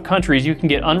 75 countries, you can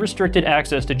get unrestricted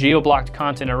access to geo-blocked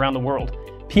content around the world.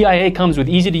 PIA comes with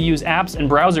easy-to-use apps and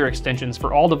browser extensions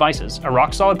for all devices, a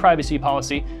rock-solid privacy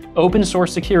policy,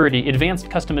 open-source security, advanced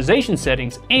customization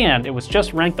settings, and it was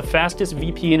just ranked the fastest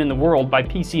VPN in the world by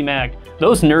PC Mag.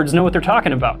 Those nerds know what they're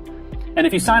talking about. And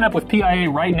if you sign up with PIA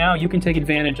right now, you can take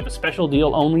advantage of a special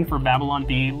deal only for Babylon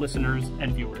Bee listeners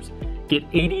and viewers. Get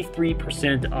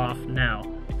 83% off now.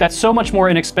 That's so much more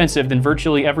inexpensive than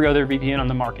virtually every other VPN on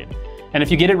the market. And if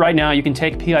you get it right now, you can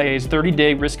take PIA's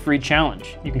 30-day risk-free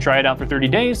challenge. You can try it out for 30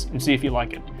 days and see if you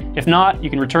like it. If not, you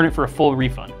can return it for a full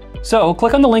refund. So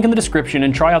click on the link in the description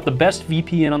and try out the best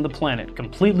VPN on the planet,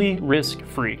 completely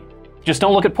risk-free. Just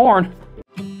don't look at porn.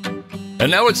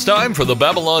 And now it's time for the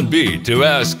Babylon Bee to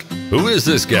ask, who is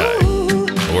this guy?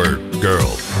 Or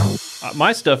girl?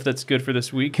 My stuff that's good for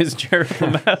this week is Jarret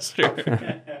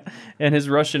Lemaster and his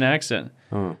Russian accent.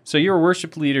 Oh. So you're a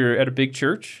worship leader at a big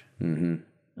church? Mm-hmm.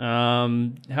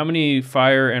 How many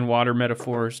fire and water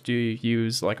metaphors do you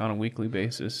use like on a weekly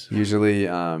basis? Usually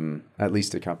at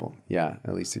least a couple. Yeah,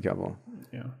 at least a couple.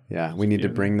 Yeah. Yeah, we need to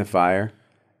bring the fire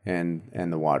and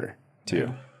the water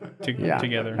too. Yeah.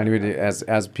 Together. And we do,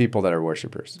 as people that are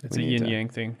worshipers. It's a yin-yang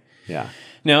thing. Yeah.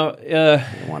 Now,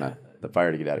 we want the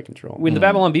fire to get out of control. When the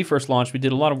Babylon Bee first launched, we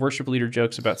did a lot of worship leader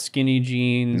jokes about skinny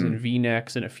jeans and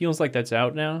V-necks, and it feels like that's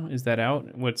out now. Is that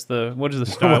out? What is the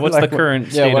style? What's the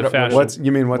current state of fashion? What's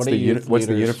the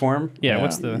uniform? Yeah.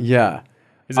 What's the? Yeah.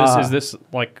 Is this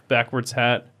like backwards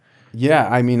hat? Yeah.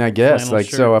 I mean, I guess flannel like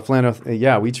shirt? so a flannel.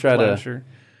 Yeah, we try Flannel to. shirt.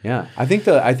 Yeah, I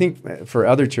think for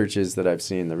other churches that I've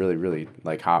seen, the really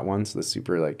like hot ones, the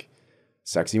super like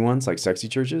sexy ones, like sexy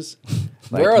churches.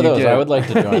 Like, where are those? I would like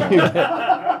to join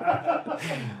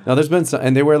them. No, there's been some,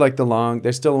 and they wear like the long.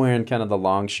 They're still wearing kind of the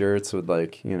long shirts with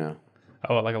like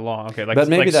Oh, like a long. Okay, like but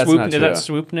maybe like that's swoop, not is true. that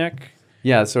swoop neck?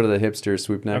 Yeah, it's sort of the hipster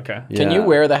swoop neck. Okay. Yeah. Can you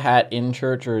wear the hat in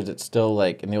church, or is it still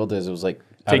like in the old days? It was like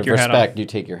out Take of your hat respect, off. you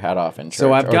take your hat off in church.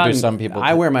 So I've or gotten. do some people.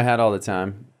 I wear my hat all the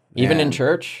time, even in and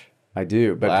church. I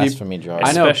do, but Blasphemy, George.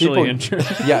 I know Especially people in church.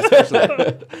 Yeah, especially.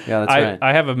 Yeah, that's right.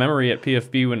 I have a memory at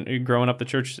PFB when growing up the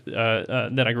church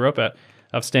that I grew up at,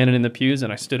 of standing in the pews,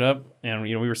 and I stood up, and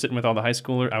we were sitting with all the high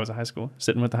schoolers. I was a high schooler,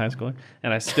 sitting with the high schooler,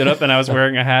 and I stood up, and I was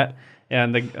wearing a hat,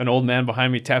 and an old man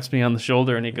behind me taps me on the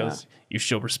shoulder, and he goes, "You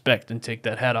show respect and take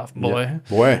that hat off, boy." Yeah.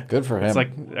 Boy, Good for him. It's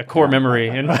like a core memory.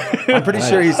 And I'm pretty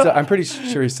sure he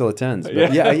still attends.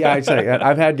 But yeah. Actually,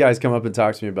 I've had guys come up and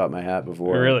talk to me about my hat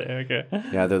before. Really? Okay.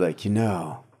 Yeah, they're like,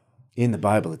 in the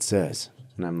Bible it says,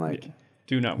 and I'm like,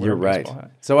 Do not wear you're a right. baseball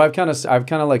hat. So I've kind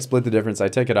of like split the difference. I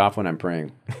take it off when I'm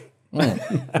praying.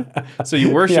 So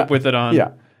you worship with it on.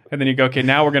 Yeah. And then you go, okay,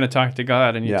 now we're going to talk to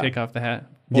God, and you Yeah. take off the hat.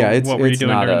 Yeah, What were you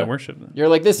doing not during a- the worship then? You're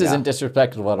like, this isn't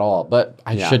disrespectful at all, but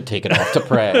I should take it off to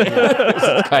pray. This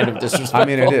is kind of disrespectful. I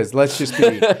mean, it is. Let's just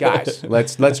be guys.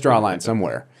 Let's draw a line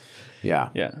somewhere. Yeah.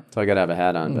 Yeah. So I gotta have a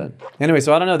hat on. But anyway,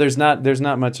 so I don't know. There's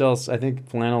not much else. I think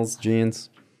flannels, jeans.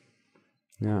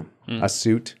 Yeah. A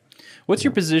suit. What's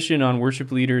your position on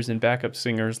worship leaders and backup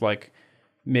singers, like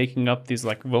making up these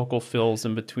like vocal fills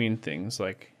in between things,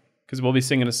 like because we'll be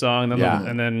singing a song, and then Yeah.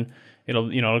 and then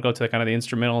it'll go to kind of the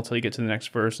instrumental until you get to the next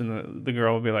verse, and the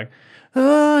girl will be like,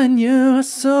 "Oh, and you are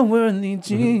so worthy,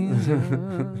 Jesus."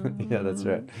 Yeah, that's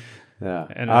right. Yeah.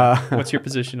 And what's your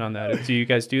position on that? Do you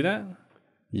guys do that?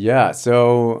 Yeah,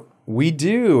 so we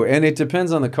do, and it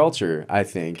depends on the culture, I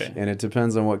think, Okay. and it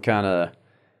depends on what kind of.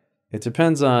 It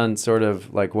depends on sort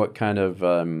of like what kind of.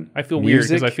 I feel weird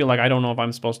because music. I feel like I don't know if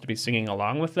I'm supposed to be singing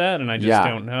along with that, and I just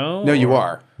don't know. No, you or-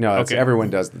 are. No, it's, Okay. everyone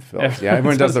does the fills. Yeah,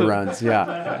 everyone does the runs.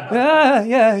 Yeah.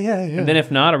 Yeah. And then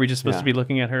if not, are we just supposed to be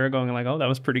looking at her going like, "Oh, that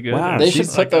was pretty good"? Wow. Or They she's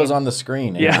should like, put those on the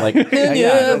screen. And Yeah. like,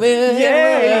 Yeah,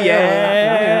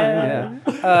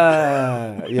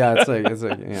 it's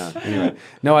like yeah. Anyway,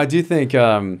 no, I do think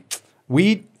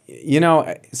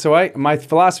my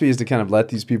philosophy is to kind of let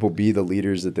these people be the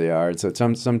leaders that they are. And so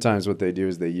sometimes what they do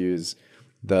is they use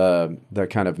the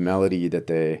kind of melody that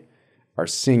they are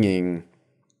singing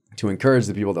to encourage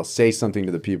the people. They'll say something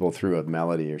to the people through a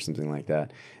melody or something like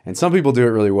that. And some people do it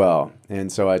really well.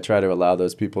 And so I try to allow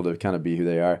those people to kind of be who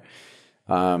they are.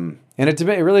 And it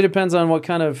really depends on what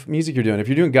kind of music you're doing. If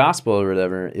you're doing gospel or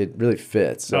whatever, it really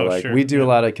fits. So sure. we do a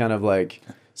lot of kind of like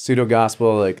pseudo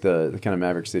gospel, like the kind of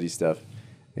Maverick City stuff.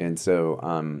 And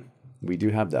so we do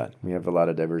have that. We have a lot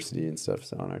of diversity and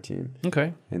stuff on our team.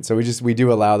 Okay. And so we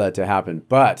do allow that to happen.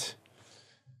 But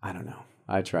I don't know.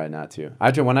 I try not to.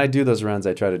 When I do those runs,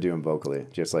 I try to do them vocally.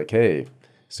 Just like, hey,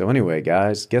 so anyway,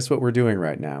 guys, guess what we're doing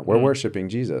right now? We're worshiping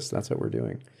Jesus. That's what we're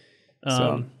doing.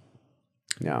 So,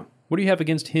 yeah. What do you have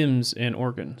against hymns and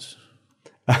organs?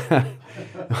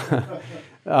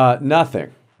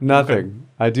 Nothing. Okay.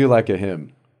 I do like a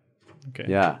hymn. Okay.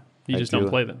 Yeah. You just don't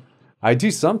play them. I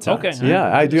do sometimes. Okay.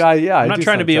 Yeah, I do. I'm not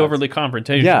trying to be overly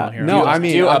confrontational here. No, I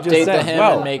mean, do you I'm just update the saying, hymn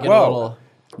and make it a little?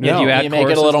 Yeah, No. you add You make it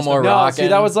a choruses little and stuff? more No, rockin'. see,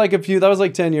 that was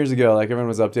like 10 years ago. Like everyone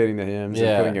was updating the hymns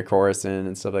Yeah. and putting a chorus in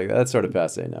and stuff like that. That's sort of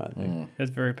passe now, I think.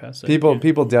 That's very passive.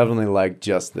 People definitely like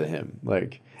just the hymn.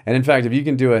 And in fact, if you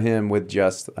can do a hymn with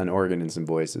just an organ and some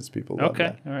voices, people love Okay.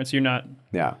 that. All right. So you're not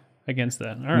Yeah. against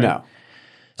that. All right. No.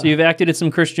 So you've acted in some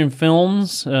Christian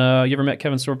films. You ever met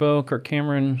Kevin Sorbo, Kirk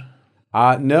Cameron?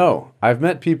 No. I've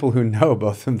met people who know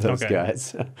both of those Okay.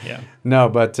 guys. Yeah. No,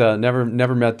 but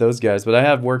never met those guys. But I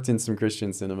have worked in some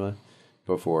Christian cinema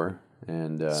before.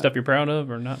 And Stuff you're proud of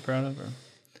or not proud of? Or?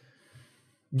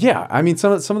 yeah, I mean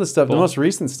some of the stuff, Cool. the most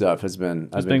recent stuff I've been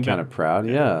kind of proud.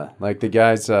 Yeah. Like the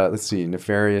guys, let's see,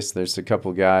 Nefarious, there's a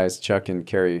couple guys,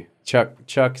 Carrie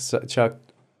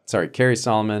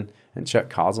Solomon and Chuck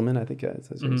Kozelman, I think that's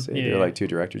what you say. Yeah, They're yeah. like two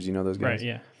directors. You know those guys? Right,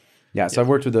 yeah. Yeah, so I've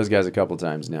worked with those guys a couple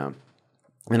times now.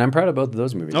 And I'm proud of both of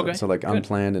those movies. Okay, So like good.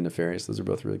 Unplanned and Nefarious, those are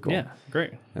both really cool. Yeah,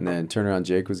 great. And then Turner on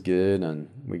Jake was good, and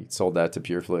we sold that to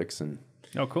PureFlix, and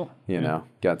Oh, cool. you know,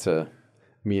 got to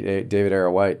meet David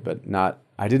Arrow White, but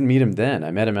I didn't meet him then.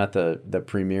 I met him at the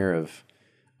premiere of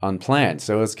Unplanned.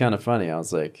 So it was kind of funny. I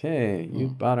was like, hey, you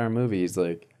bought our movie. He's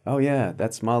like, oh yeah,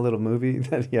 that small little movie.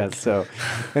 Yeah. So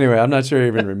anyway, I'm not sure he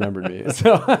even remembered me.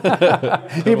 So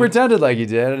he pretended like he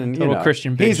did, and Total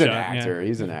Christian big he's an shot, actor. Yeah.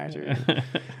 He's an actor.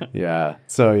 Yeah.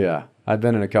 So yeah, I've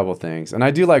been in a couple things, and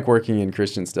I do like working in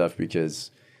Christian stuff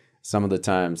because some of the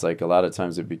times, like a lot of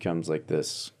times, it becomes like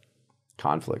this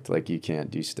conflict. Like you can't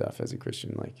do stuff as a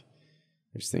Christian. Like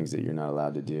there's things that you're not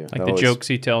allowed to do. Like the jokes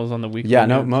he tells on the weekly. Yeah,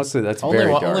 no, news. mostly that's Only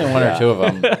very one, dark. only one or two of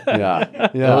them. Yeah.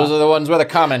 Those are the ones where the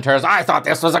commenters, I thought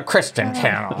this was a Christian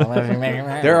channel.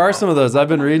 There are some of those. I've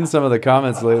been reading some of the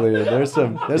comments lately. There's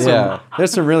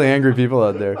some really angry people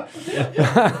out there.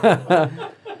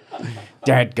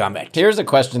 Dadgummit. Here's a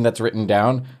question that's written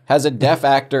down. Has a deaf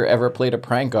actor ever played a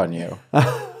prank on you?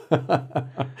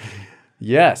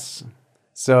 Yes.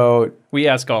 So We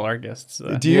ask all our guests.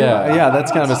 do you? Yeah. Yeah,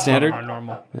 that's kind of a standard. Our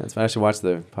normal. Yeah, that's why I should watch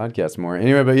the podcast more.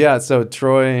 Anyway, but yeah, so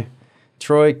Troy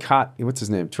what's his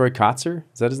name? Troy Kotzer?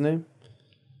 Is that his name?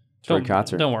 Troy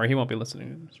Kotzer. Don't worry, he won't be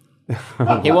listening to this.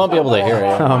 He won't be able to hear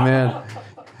it. Oh man.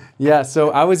 Yeah,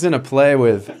 so I was in a play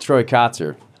with Troy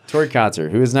Kotzer. Troy Kotzer,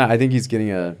 who is not, I think he's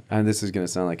getting and this is going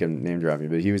to sound like I'm name dropping,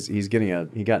 but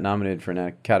he got nominated for an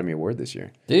Academy Award this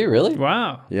year. Do you really?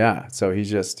 Wow. Yeah, so he's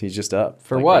just up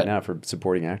For like, what? right now for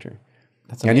supporting actor.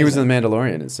 That's And he was amazing. in The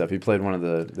Mandalorian and stuff. He played one of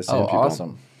the same Oh, people.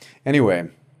 awesome. Anyway,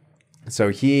 so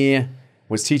he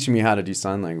was teaching me how to do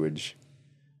sign language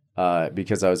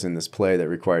because I was in this play that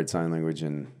required sign language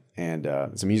and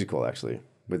it's a musical actually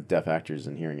with deaf actors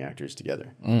and hearing actors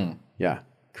together. Yeah,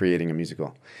 creating a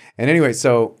musical. And anyway,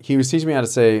 so he was teaching me how to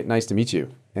say "nice to meet you,"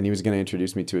 and he was going to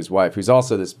introduce me to his wife, who's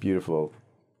also this beautiful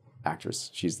actress.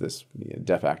 She's this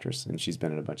deaf actress, and she's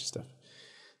been in a bunch of stuff.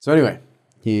 So anyway,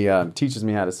 he teaches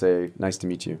me how to say "nice to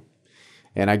meet you,"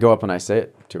 and I go up and I say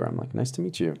it to her. I'm like, "Nice to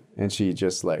meet you," and she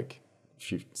just like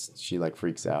she like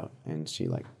freaks out, and she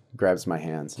like grabs my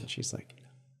hands, and she's like,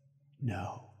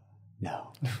 "No."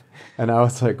 And I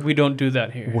was like, We don't do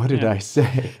that here. what did I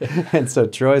say? And so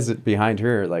Troy's behind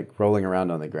her, like rolling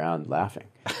around on the ground laughing.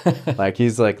 Like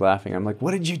he's like laughing. I'm like, what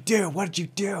did you do? What did you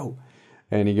do?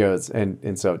 And he goes,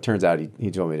 and so it turns out he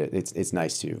told me that it's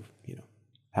nice to,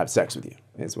 have sex with you,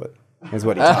 is what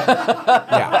he taught me.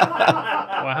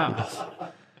 Yeah.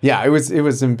 Wow. Yeah, it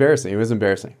was embarrassing. It was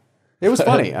embarrassing. It was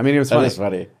funny. I mean, it was funny. That is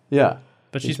funny. Yeah.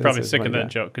 But she's It's probably a sick of funny that guy.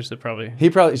 joke because they're probably. She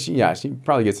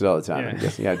probably gets it all the time. Yeah. I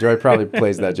guess. Yeah, Joy probably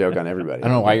plays that joke on everybody. I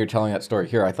don't know why you're telling that story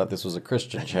here. I thought this was a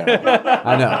Christian channel.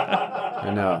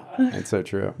 I know. It's so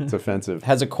true. It's offensive.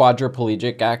 Has a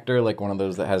quadriplegic actor, like one of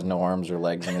those that has no arms or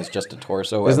legs and is just a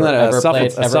torso, Isn't that a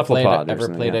cephalopod or ever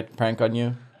something, played yeah. a prank on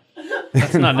you?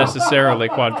 That's not necessarily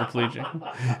quadriplegic.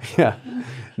 Yeah.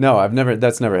 No,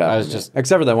 that's never happened. I was just-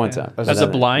 except for that one time. As a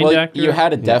blind Well, actor? you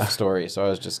had a deaf story, so I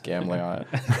was just gambling on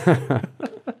it.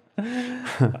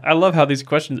 I love how these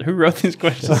questions. Who wrote these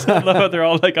questions? I love how they're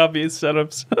all like obvious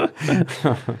setups.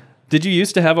 Did you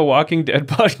used to have a Walking Dead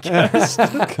podcast?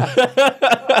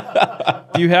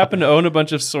 Do you happen to own a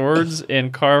bunch of swords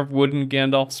and carve wooden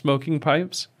Gandalf smoking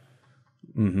pipes?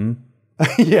 Mm-hmm.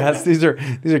 Yes, these are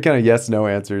kind of yes/no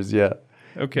answers. Yeah.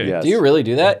 Okay. Yes. Do you really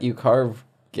do that? You carve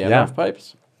Gandalf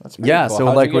pipes? That's pretty cool. So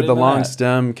How'd like you with get the into long that?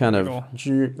 stem, kind of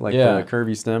like the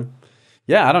curvy stem.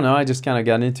 Yeah, I don't know. I just kind of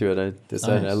got into it. I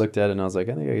decided. I looked at it and I was like,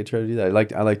 I think I could try to do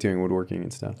that. I like doing woodworking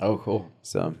and stuff. Oh, cool.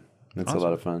 So it's a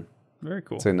lot of fun. Very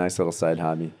cool. It's a nice little side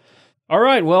hobby. All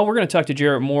right, well, we're going to talk to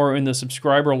Jarret more in the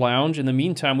subscriber lounge. In the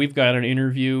meantime, we've got an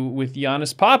interview with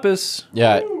Yannis Pappas.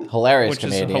 Yeah, hilarious which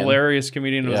comedian. is a hilarious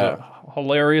comedian. It was a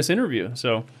hilarious interview.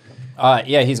 So,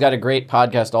 yeah, he's got a great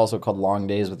podcast also called Long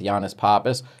Days with Yannis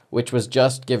Pappas, which was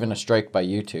just given a strike by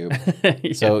YouTube.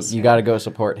 yes. So you got to go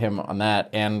support him on that.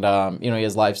 And, he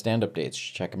has live stand-up dates. You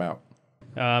should check him out.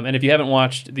 And if you haven't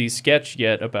watched the sketch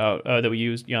yet about that we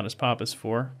used Yannis Pappas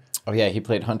for. Oh, yeah, he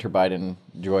played Hunter Biden,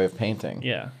 Joy of Painting.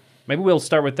 Yeah. Maybe we'll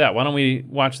start with that. Why don't we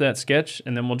watch that sketch,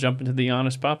 and then we'll jump into the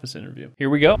Yannis Pappas interview.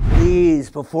 Here we go. Please,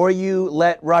 before you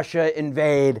let Russia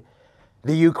invade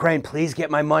the Ukraine, please get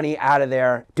my money out of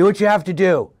there. Do what you have to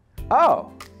do.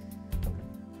 Oh.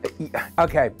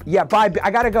 Okay. Yeah, bye. I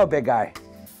gotta go, big guy.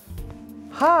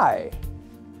 Hi,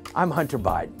 I'm Hunter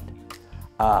Biden,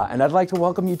 and I'd like to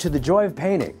welcome you to the joy of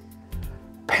painting.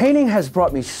 Painting has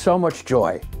brought me so much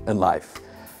joy in life.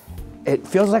 It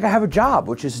feels like I have a job,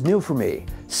 which is new for me.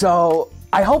 So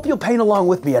I hope you'll paint along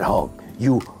with me at home.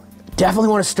 You definitely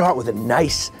want to start with a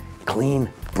nice, clean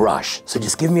brush. So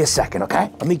just give me a second,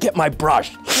 okay? Let me get my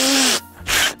brush.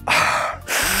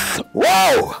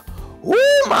 Whoa!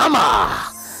 Woo,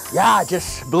 mama! Yeah, I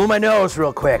just blew my nose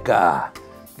real quick,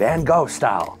 Van Gogh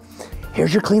style.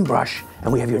 Here's your clean brush,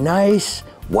 and we have your nice,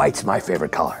 white's my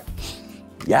favorite color.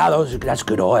 Yeah, that's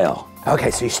good oil.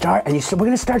 Okay, so we're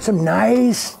gonna start some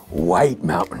nice white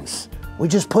mountains. We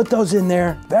just put those in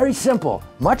there, very simple.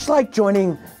 Much like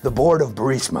joining the board of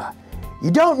Burisma. You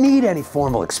don't need any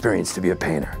formal experience to be a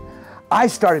painter. I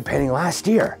started painting last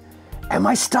year, and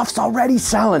my stuff's already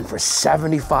selling for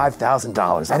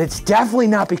 $75,000. And it's definitely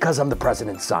not because I'm the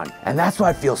president's son, and that's why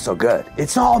I feel so good.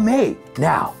 It's all me.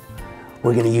 Now,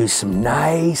 we're gonna use some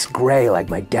nice gray like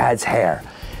my dad's hair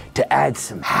to add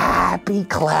some happy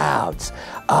clouds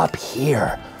up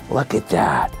here. Look at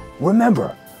that.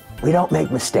 Remember, we don't make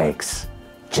mistakes,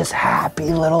 just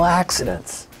happy little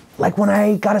accidents. Like when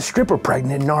I got a stripper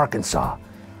pregnant in Arkansas,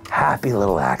 happy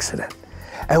little accident.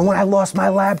 And when I lost my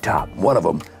laptop, one of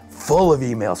them, full of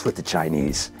emails with the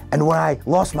Chinese. And when I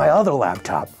lost my other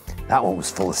laptop, that one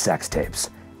was full of sex tapes.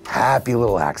 Happy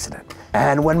little accident.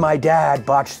 And when my dad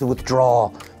botched the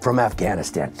withdrawal from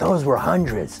Afghanistan, those were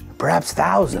hundreds, perhaps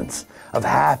thousands of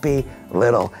happy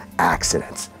little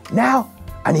accidents. Now,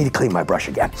 I need to clean my brush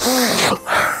again.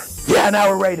 Yeah, now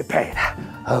we're ready to paint.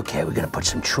 Okay, we're gonna put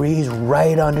some trees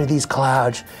right under these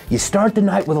clouds. You start the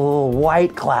night with a little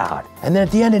white cloud, and then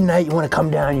at the end of the night, you wanna come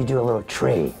down and you do a little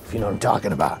tree, if you know what I'm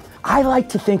talking about. I like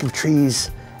to think of trees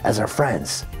as our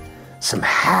friends, some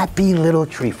happy little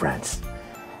tree friends.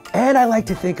 And I like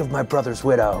to think of my brother's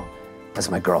widow as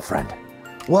my girlfriend.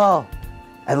 Well,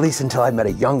 at least until I met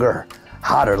a younger,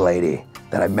 hotter lady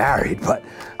that I married, but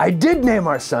I did name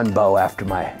our son Bo after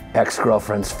my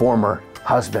ex-girlfriend's former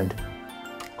husband,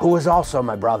 who was also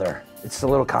my brother. It's a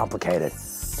little complicated.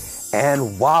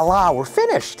 And voila, we're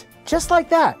finished. Just like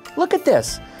that. Look at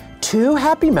this. 2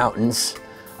 happy mountains.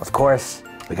 Of course,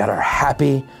 we got our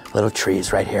happy little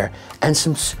trees right here and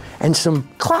some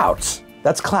clouds.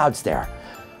 That's clouds there.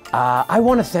 I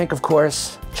want to thank, of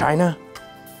course, China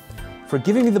for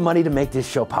giving me the money to make this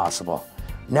show possible.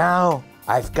 Now,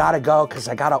 I've got to go because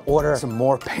I got to order some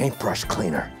more paintbrush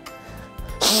cleaner.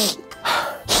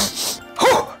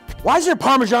 Why is there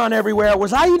Parmesan everywhere?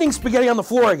 Was I eating spaghetti on the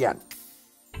floor again?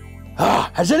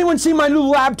 Has anyone seen my new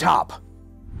laptop?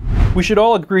 We should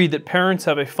all agree that parents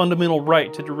have a fundamental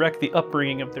right to direct the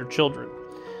upbringing of their children.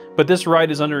 But this right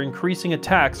is under increasing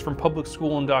attacks from public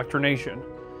school indoctrination.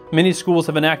 Many schools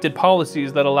have enacted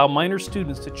policies that allow minor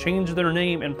students to change their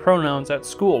name and pronouns at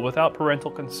school without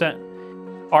parental consent.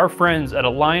 Our friends at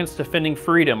Alliance Defending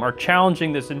Freedom are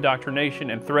challenging this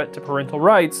indoctrination and threat to parental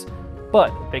rights,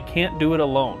 but they can't do it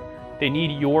alone. They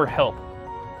need your help.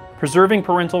 Preserving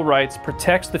parental rights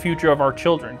protects the future of our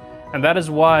children, and that is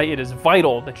why it is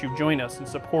vital that you join us in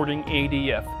supporting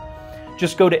ADF.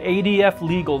 Just go to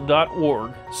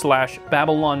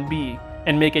adflegal.org/BabylonB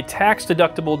and make a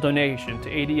tax-deductible donation to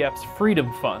ADF's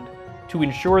Freedom Fund to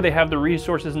ensure they have the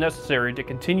resources necessary to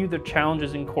continue their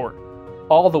challenges in court,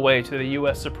 all the way to the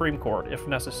U.S. Supreme Court if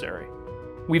necessary.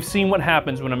 We've seen what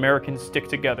happens when Americans stick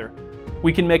together.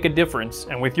 We can make a difference,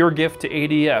 and with your gift to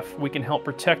ADF, we can help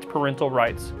protect parental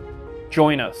rights.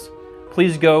 Join us.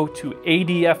 Please go to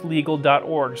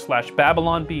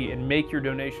adflegal.org/BabylonB and make your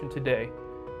donation today.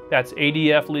 That's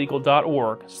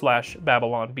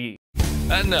adflegal.org/BabylonB.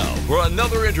 And now for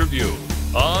another interview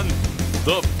on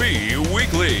The Bee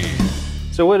Weekly.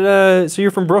 So what? So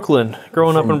you're from Brooklyn,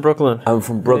 growing up in Brooklyn. I'm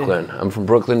from Brooklyn. I'm from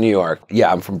Brooklyn, New York. Yeah,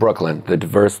 I'm from Brooklyn, the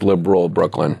diverse liberal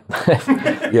Brooklyn.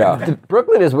 Yeah.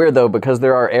 Brooklyn is weird though because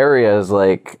there are areas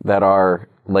like that are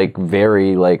like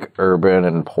very like urban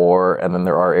and poor, and then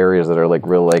there are areas that are like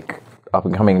real like up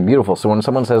and coming and beautiful. So when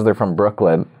someone says they're from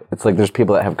Brooklyn, it's like there's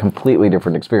people that have completely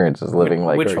different experiences living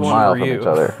like a mile from each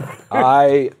other.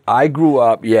 I grew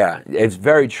up, yeah, it's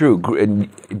very true.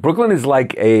 Brooklyn is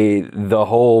like the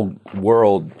whole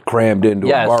world crammed into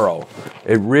a borough.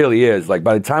 It really is. Like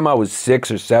by the time I was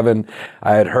 6 or 7,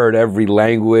 I had heard every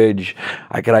language.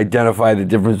 I could identify the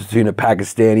difference between a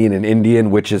Pakistani and an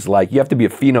Indian, which is like, you have to be a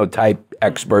phenotype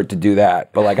expert to do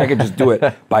that. But like I could just do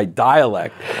it by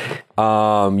dialect.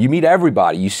 You meet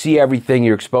everybody. You see everything.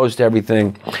 You're exposed to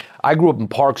everything. I grew up in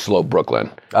Park Slope,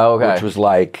 Brooklyn. Oh, okay. Which was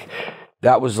like,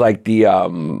 that was like the...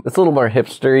 it's a little more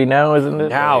hipstery now, isn't it?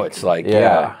 Now it's like,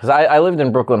 yeah. Because I lived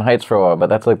in Brooklyn Heights for a while, but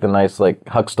that's like the nice like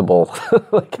Huxtable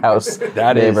like house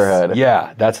neighborhood.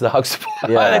 Yeah, that's the Huxtable.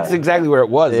 Yeah. That's exactly where it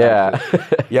was. Yeah.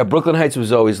 Yeah, Brooklyn Heights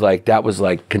was always like, that was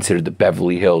like considered the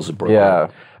Beverly Hills of Brooklyn. Yeah.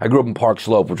 I grew up in Park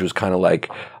Slope, which was kind of like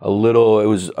it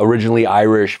was originally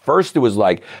Irish. First, it was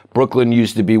like Brooklyn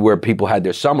used to be where people had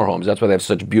their summer homes. That's why they have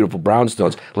such beautiful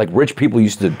brownstones. Like rich people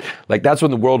used to, like that's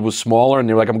when the world was smaller and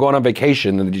they were like, I'm going on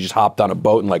vacation. And they just hopped on a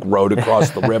boat and like rowed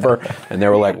across the river. And they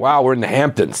were like, wow, we're in the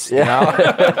Hamptons, you know?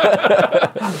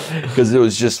 Because it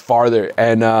was just farther.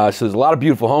 And so there's a lot of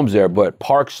beautiful homes there. But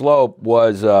Park Slope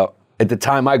was... at the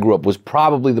time I grew up, was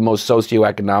probably the most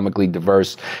socioeconomically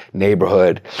diverse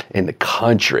neighborhood in the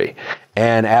country,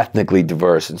 and ethnically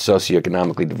diverse and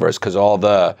socioeconomically diverse, because all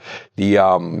the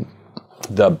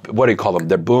what do you call them?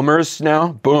 They're boomers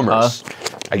now? Boomers.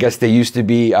 I guess they used to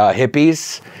be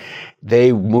hippies.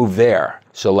 They moved there.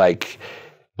 So like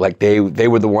they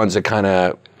were the ones that kind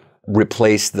of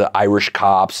replaced the Irish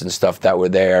cops and stuff that were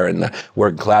there, and the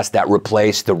working class that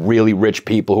replaced the really rich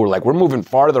people who were like, we're moving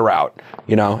farther out,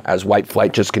 you know, as white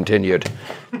flight just continued.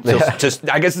 Just,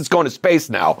 I guess it's going to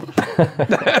space now.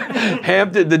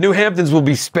 The New Hamptons will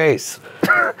be space.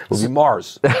 Will be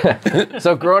Mars.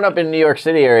 So growing up in New York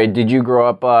City area, did you grow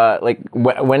up, like,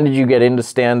 when did you get into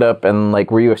stand-up, and like,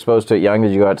 were you exposed to it young?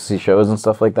 Did you go out to see shows and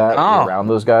stuff like that? Oh. Around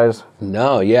those guys?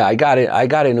 No, yeah, I got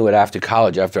into it after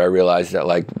college, after I realized that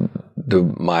like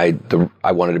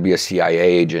I wanted to be a CIA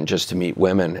agent just to meet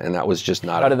women, and that was just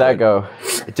not. How did that go?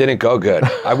 It didn't go good.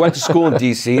 I went to school in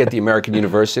D.C. at the American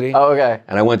University. Oh, okay.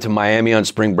 And I went to Miami on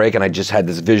spring break, and I just had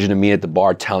this vision of me at the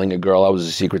bar telling a girl I was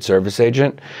a Secret Service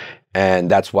agent.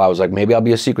 And that's why I was like, maybe I'll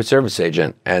be a Secret Service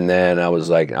agent. And then I was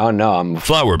like, oh no, I'm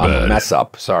a mess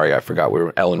up. Sorry, I forgot we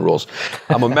were Ellen rules.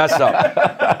 I'm a mess up.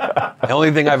 The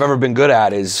only thing I've ever been good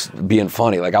at is being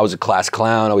funny. Like I was a class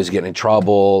clown, always getting in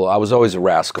trouble. I was always a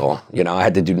rascal. You know, I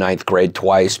had to do 9th grade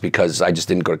twice because I just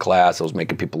didn't go to class. I was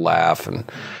making people laugh. And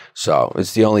so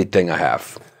it's the only thing I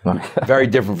have. Very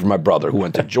different from my brother who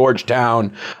went to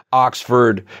Georgetown,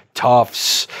 Oxford,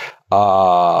 Tufts,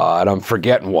 and I'm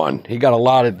forgetting one. He got a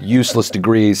lot of useless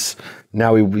degrees.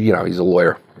 Now he's a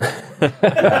lawyer.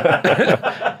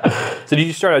 So did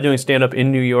you start out doing stand-up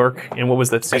in New York? And what was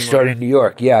that scene? I started in New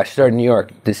York. Yeah, I started in New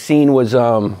York. The scene was,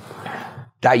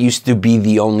 that used to be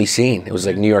the only scene. It was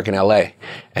like New York and LA.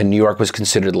 And New York was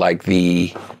considered like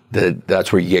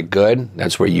that's where you get good.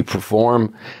 That's where you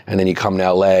perform. And then you come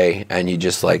to LA and you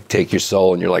just like take your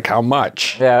soul and you're like, how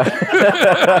much? Yeah.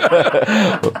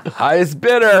 Highest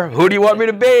bidder. Who do you want me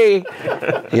to be?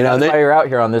 You know, that's why you're out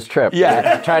here on this trip.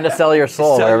 Yeah. You're trying to sell your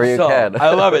soul wherever you can. I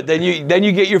love it. Then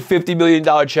you get your $50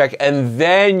 million check, and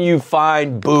then you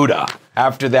find Buddha.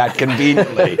 After that,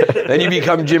 conveniently, then you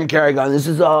become Jim Carrey going, this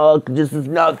is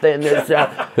nothing. I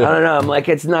don't know. I'm like,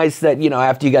 it's nice that,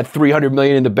 after you got $300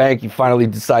 million in the bank, you finally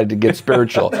decided to get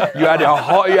spiritual. You had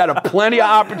a plenty of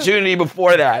opportunity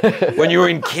before that when you were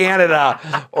in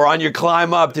Canada or on your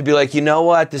climb up to be like, you know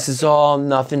what? This is all,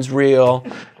 nothing's real.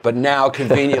 But now,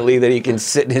 conveniently, that he can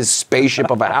sit in his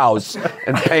spaceship of a house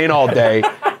and paint all day,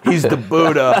 he's the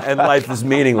Buddha and life is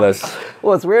meaningless.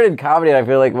 Well, it's weird in comedy. I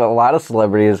feel like a lot of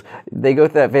celebrities, they go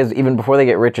through that phase even before they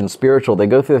get rich and spiritual. They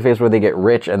go through the phase where they get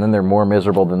rich and then they're more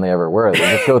miserable than they ever were. They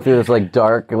just go through this like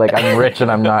dark, like I'm rich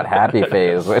and I'm not happy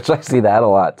phase, which I see that a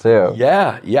lot too.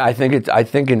 Yeah. I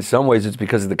think in some ways it's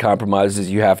because of the compromises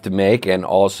you have to make, and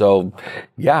also,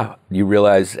 you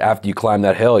realize after you climb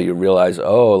that hill, you realize,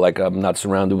 oh, like I'm not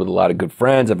surrounded with a lot of good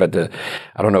friends. I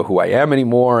don't know who I am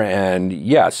anymore, and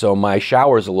so my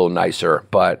shower's a little nicer,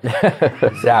 but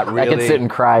is that really? I can sit and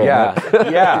cry.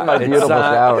 Yeah. My beautiful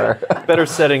shower. Better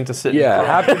setting to sit.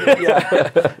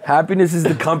 Happiness is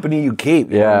the company you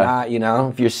keep.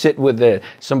 If you're sitting with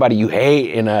somebody you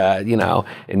hate in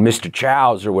Mr.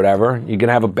 Chow's or whatever, you're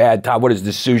gonna have a bad time. What is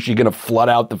this sushi gonna flood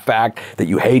out the fact that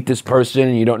you hate this person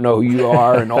and you don't know who you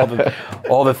are and all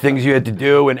the things you had to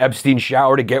do in Epstein's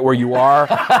shower to get where you are?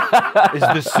 Is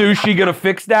the sushi gonna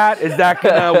fix that? Is that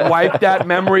gonna wipe that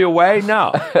memory away?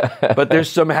 No. But there's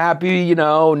some happy,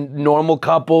 normal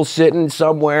couple sitting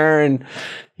somewhere and,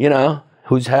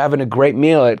 who's having a great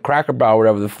meal at Cracker Barrel or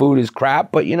whatever. The food is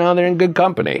crap, but, they're in good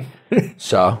company.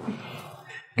 So...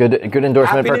 Good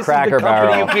endorsement for Cracker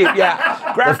Barrel.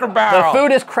 Cracker Barrel. The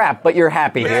food is crap, but you're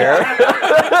happy here.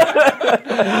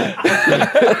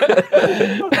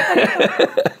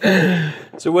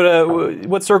 So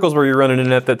what circles were you running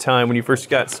in at that time when you first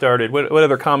got started? What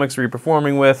other comics were you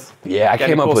performing with? Yeah, I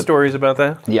came up with stories about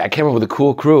that. Yeah, I came up with a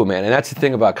cool crew, man. And that's the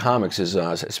thing about comics is,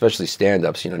 especially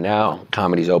stand-ups. Now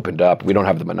comedy's opened up. We don't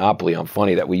have the monopoly on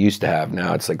funny that we used to have.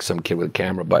 Now it's like some kid with a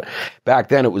camera. But back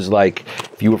then it was like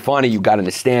if you were funny, you got into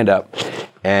stand-up.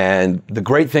 And the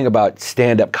great thing about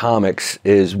stand-up comics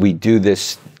is we do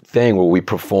this thing where we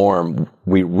perform.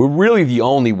 We're really the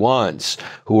only ones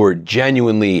who are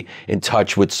genuinely in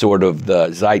touch with sort of the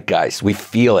zeitgeist. We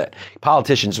feel it.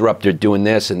 Politicians are up there doing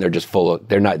this and they're just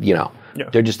they're not,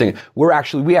 they're just thinking,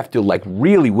 we have to like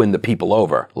really win the people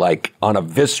over, like on a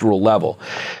visceral level.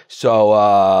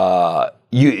 So,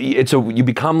 you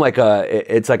become like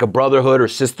it's like a brotherhood or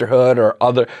sisterhood or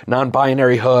other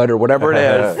non-binary hood or whatever it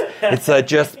is. It's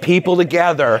just people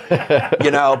together,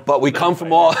 but we come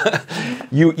from all,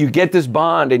 you get this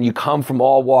bond and you come from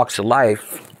all walks of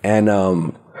life. And,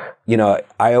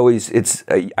 I always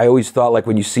thought like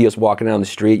when you see us walking down the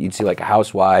street, you'd see like a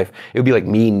housewife. It would be like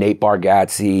me, Nate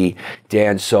Bargatze,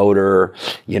 Dan Soder,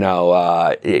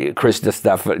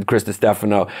 Chris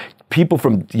Stefano. People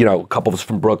from, a couple of us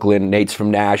from Brooklyn, Nate's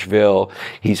from Nashville.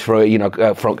 He's from,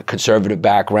 from a conservative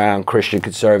background, Christian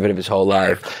conservative his whole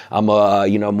life. I'm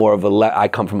more of I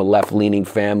come from a left-leaning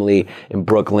family in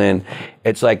Brooklyn.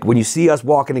 It's like when you see us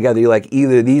walking together, you're like,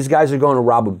 either these guys are going to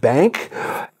rob a bank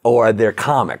or they're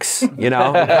comics,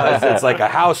 because it's like a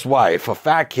housewife, a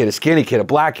fat kid, a skinny kid, a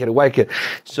black kid, a white kid.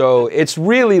 So it's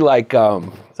really like...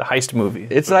 it's a heist movie.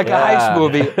 It's like a heist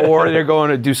movie, or they're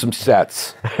going to do some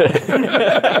sets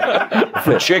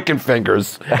for chicken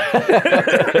fingers. Have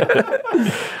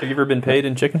you ever been paid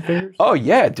in chicken fingers? Oh,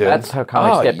 yeah, dude. That's how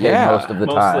comics get paid most of the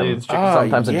time. Mostly it's chicken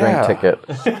Sometimes a drink ticket.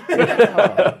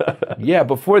 Yeah,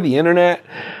 before the internet...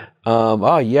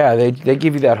 they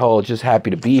give you that whole just happy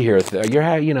to be here.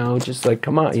 You're just like,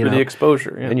 come on, for the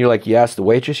exposure. Yeah. And you're like, you ask the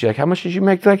waitress, you're like, how much did you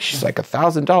make? Like, she's like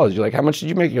 $1,000. You're like, how much did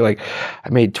you make? You're like, I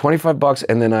made $25,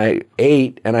 and then I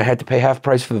ate, and I had to pay half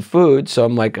price for the food. So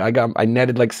I'm like, I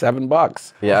netted like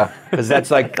 $7. Yeah, because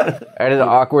that's like, I had to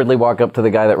awkwardly walk up to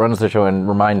the guy that runs the show and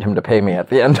remind him to pay me at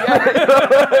the end.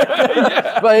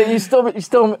 But you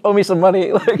still owe me some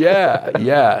money.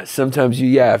 Yeah. Sometimes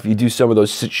if you do some of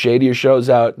those shadier shows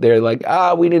out there. Like,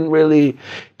 we didn't really,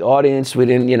 the audience, we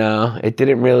didn't, it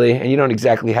didn't really, and you don't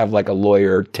exactly have like a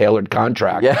lawyer-tailored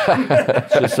contract. Yeah.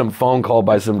 It's just some phone call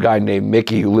by some guy named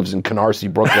Mickey who lives in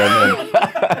Canarsie, Brooklyn.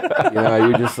 And,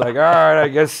 you're just like, all right, I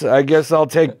guess I'll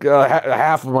take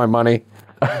half of my money.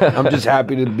 I'm just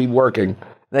happy to be working.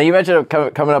 Now, you mentioned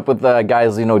coming up with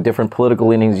guys, different political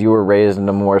leanings. You were raised in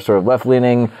a more sort of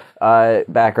left-leaning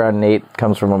background. Nate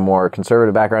comes from a more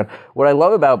conservative background. What I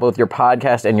love about both your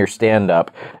podcast and your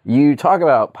stand-up, you talk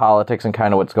about politics and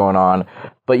kind of what's going on,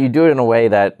 but you do it in a way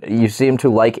that you seem to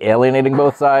like alienating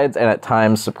both sides and at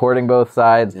times supporting both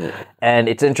sides. Yeah. And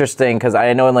it's interesting because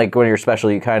I know in like one of your special,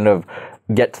 you kind of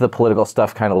get to the political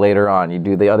stuff kind of later on. You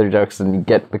do the other jokes and you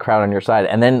get the crowd on your side.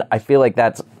 And then I feel like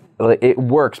it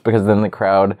works because then the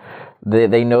crowd,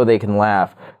 they know they can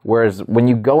laugh. Whereas when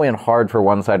you go in hard for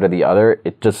one side or the other,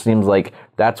 it just seems like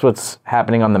that's what's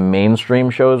happening on the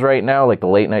mainstream shows right now. Like the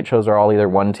late night shows are all either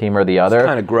one team or the other. It's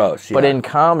kind of gross. Yeah. But in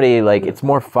comedy, like it's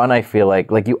more fun. I feel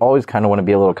like you always kind of want to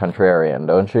be a little contrarian,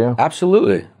 don't you?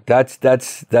 Absolutely.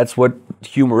 That's what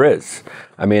humor is.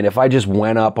 I mean, if I just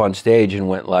went up on stage and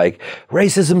went like,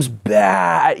 racism's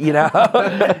bad, you know,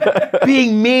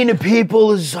 being mean to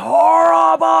people is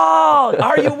horrible.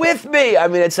 Are you with me? I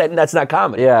mean, that's not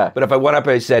comedy. Yeah. But if I went up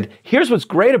and I said, here's what's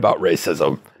great about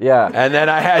racism. Yeah. And then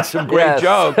I had some great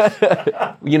jokes.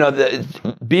 You know,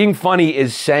 being funny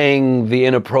is saying the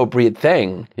inappropriate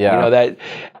thing. Yeah. You know, that...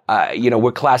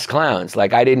 we're class clowns.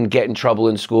 Like, I didn't get in trouble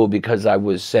in school because I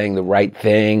was saying the right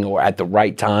thing or at the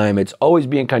right time. It's always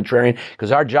being contrarian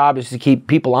because our job is to keep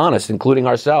people honest, including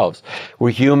ourselves.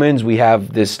 We're humans. We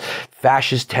have this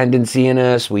fascist tendency in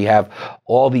us. We have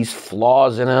all these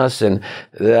flaws in us. And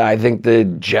I think the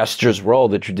jester's role,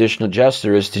 the traditional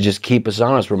jester, is to just keep us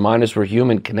honest, remind us we're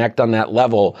human, connect on that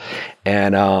level.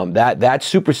 And that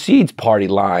supersedes party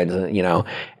lines, you know.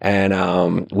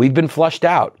 And we've been flushed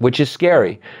out, which is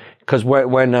scary. Because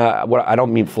when I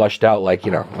don't mean flushed out like,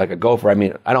 you know, like a gopher. I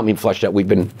mean, I don't mean flushed out. We've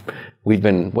been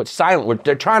silent.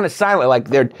 They're trying to silent, like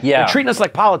they're treating us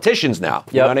like politicians now.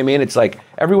 You know what I mean? It's like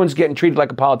everyone's getting treated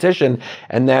like a politician,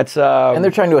 and that's and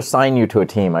they're trying to assign you to a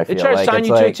team. I feel they're trying to assign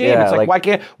you to a team. It's like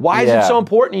why is it so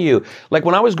important to you? Like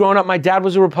when I was growing up, my dad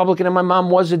was a Republican and my mom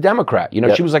was a Democrat. You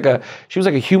know, she was like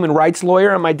a human rights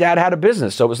lawyer, and my dad had a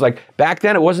business. So it was like back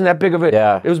then it wasn't that big of a.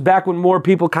 Yeah. It was back when more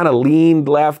people kind of leaned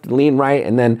left, leaned right,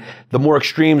 and then the more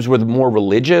extremes were the more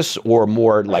religious or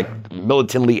more like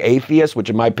militantly atheist, which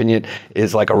in my opinion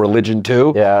is like a religion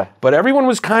too. Yeah. But everyone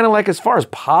was kind of like, as far as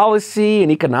policy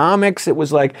and economics, it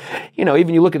was like, you know,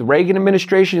 even you look at the Reagan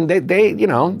administration, they you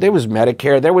know, there was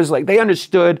Medicare, there was like, they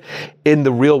understood in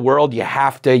the real world,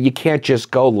 you can't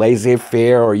just go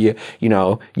laissez-faire or you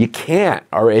can't,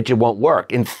 or it won't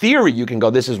work. In theory, you can go,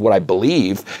 this is what I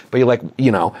believe, but you're like,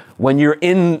 you know, when you're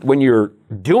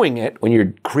doing it, when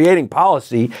you're creating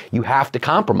policy, you have to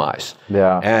compromise.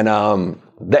 Yeah. And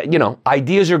that, you know,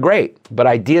 ideas are great, but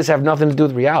ideas have nothing to do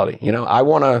with reality. You know, I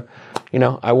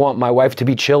want my wife to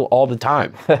be chill all the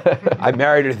time. I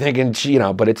married her thinking she, you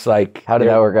know, but it's like, how did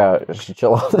that work out? Is she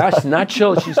chill? That's not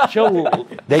chill. She's chill.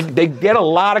 They get a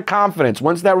lot of confidence.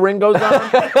 Once that ring goes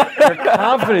on, their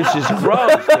confidence just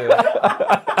grows, dude.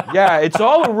 Yeah, it's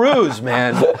all a ruse,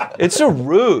 man. It's a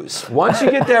ruse. Once you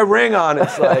get that ring on,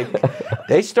 it's like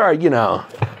they start, you know,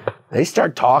 they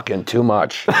start talking too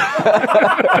much.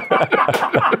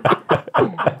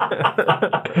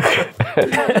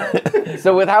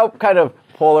 So with how kind of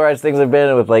polarized things have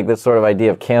been with like this sort of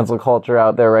idea of cancel culture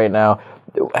out there right now,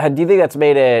 do you think that's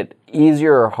made it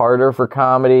easier or harder for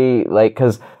comedy? Like,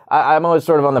 because I'm always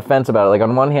sort of on the fence about it. Like,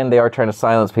 on one hand, they are trying to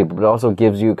silence people, but it also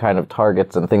gives you kind of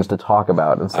targets and things to talk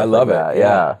about and stuff. I love like it. That.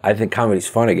 Yeah. I think comedy's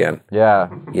fun again. Yeah.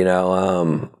 You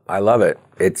know, I love it.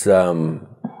 It's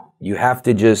you have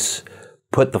to just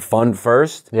put the fun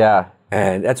first. Yeah.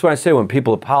 And that's why I say when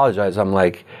people apologize, I'm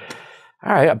like,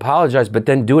 all right, apologize, but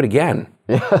then do it again.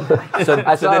 So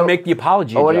then make the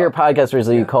apology. One of your podcasts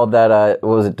recently, you called that,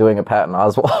 what was it, doing a Patton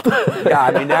Oswalt? Yeah,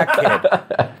 I mean, that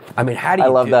kid. I mean, how do you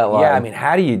I love that line. Yeah, I mean,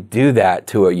 how do you do that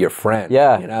to your friend?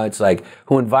 Yeah. You know, it's like,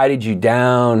 who invited you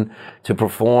down to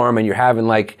perform, and you're having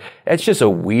like, it's just a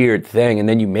weird thing, and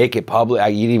then you make it public.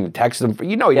 You didn't even text them.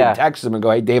 You didn't text them and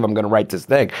go, hey, Dave, I'm going to write this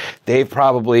thing. Dave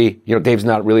probably, you know, Dave's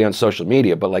not really on social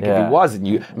media, but like if he was, and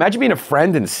you, imagine being a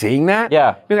friend and seeing that.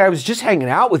 Yeah. I mean, I was just hanging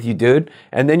out with you, dude,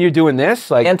 and then you're doing this.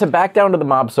 Like, and to back down to the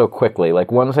mob so quickly.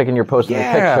 Like, 1 second you're posting a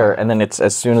picture, and then it's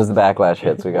as soon as the backlash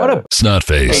hits, we got it. Snot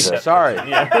face. Sorry.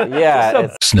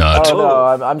 Yeah. Snot.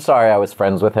 Oh, no, I'm sorry I was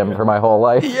friends with him for my whole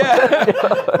life. Yeah.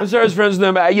 I'm sorry I was friends with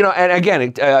him. You know, and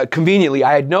again, conveniently,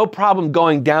 I had no problem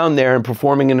going down there and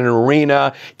performing in an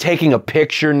arena, taking a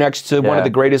picture next to one of the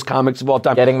greatest comics of all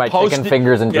time. Getting my chicken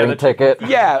fingers and drink ticket.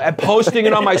 Yeah, and posting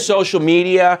it on my social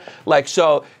media. Like,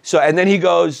 so, and then he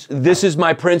goes, this is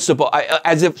my principle.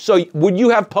 So would you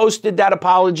have posted that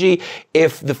apology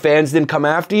if the fans didn't come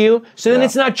after you? So then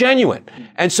it's not genuine.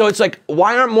 And so it's like,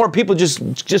 why aren't more people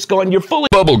just going, you're fully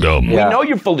bubblegum. We know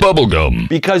you're fully bubblegum.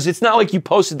 Because it's not like you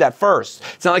posted that first.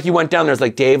 It's not like you went down there. It's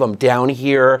like, Dave, I'm down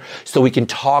here so we can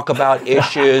talk about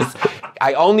issues.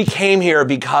 I only came here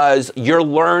because you're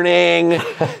learning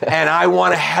and I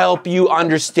want to help you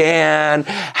understand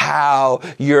how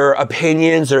your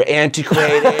opinions are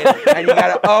antiquated and you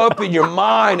got to open your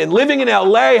mind. And living in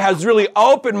LA has really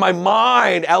opened my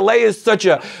mind. LA is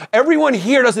everyone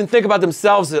here doesn't think about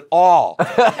themselves at all.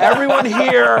 Everyone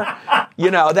here, you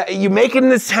know, that you make it in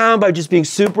this town by just being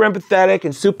super empathetic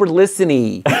and super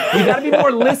listen-y. You gotta be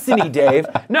more listeny, Dave.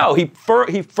 No, he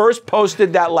first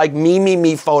posted that like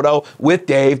me photo with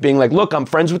Dave being like, look, I'm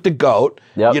friends with the GOAT,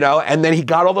 Yep. you know, and then he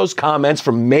got all those comments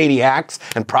from maniacs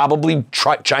and probably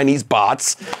Chinese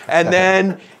bots. And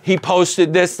then he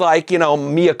posted this like, you know,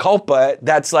 mea culpa.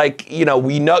 That's like, you know,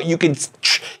 we know you can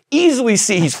easily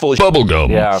see he's full of shit. Bubblegum.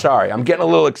 Yeah. Sorry, I'm getting a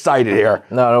little excited here.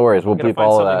 No worries. We'll Gotta keep find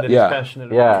all of something that. that Yeah. he's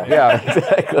passionate Yeah. about. Yeah.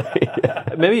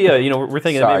 Exactly. Maybe, you know, we're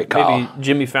thinking Sorry, that maybe Kyle.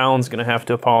 Jimmy Fallon's going to have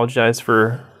to apologize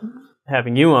for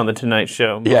having you on the Tonight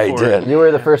Show. Yeah, he before. did. You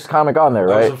were the first comic on there,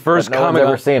 right? the first But no comic one's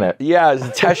ever on- seen it. Yeah, it was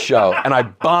a test show, and I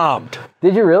bombed.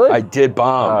 Did you really? I did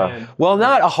bomb. Well,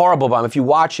 not a horrible bomb. If you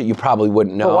watch it, you probably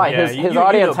wouldn't know. But why? Yeah, his you know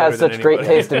audience better has than such great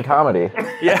anybody. taste in comedy.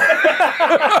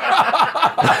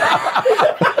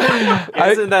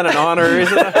 Isn't that an honor?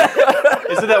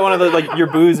 Isn't that one of the, like, your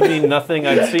boos mean nothing?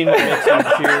 I've seen what makes you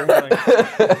cheer.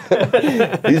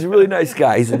 Like, He's a really nice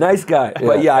guy. He's a nice guy.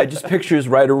 But yeah, I just picture his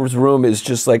writer's room is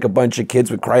just like a bunch of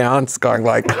kids with crayons going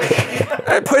like,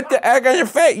 I put the egg on your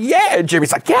face. Yeah. And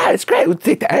Jimmy's like, yeah, it's great. We'll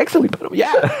take the eggs and we put them,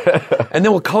 yeah. And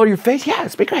then we'll color your face. Yeah,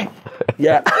 it's be great.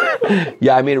 Yeah.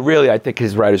 Yeah, I mean, really, I think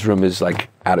his writer's room is like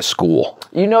out of school.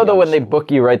 You know, though, when they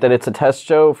book you, right, that it's a test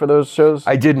show for those shows?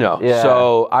 I did know. Yeah.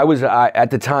 So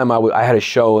at the time, I had a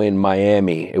show in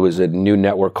Miami. It was a new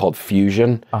network called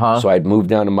Fusion. So I'd moved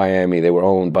down to Miami. They were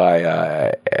owned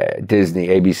by Disney,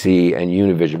 ABC, and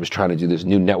Univision. Was trying to do this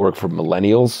new network for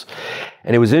millennials.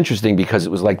 And it was interesting because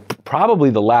it was like probably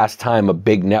the last time a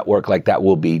big network like that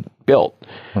will be built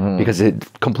because it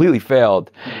completely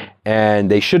failed. And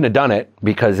they shouldn't have done it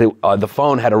because the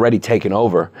phone had already taken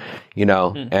over, you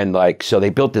know, and like, so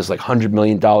they built this like $100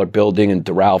 million building in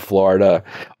Doral, Florida,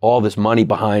 all this money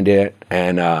behind it.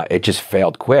 And it just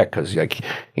failed quick because, like,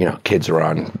 you know, kids are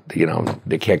on, you know,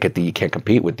 you can't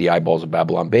compete with the eyeballs of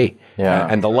Babylon Bee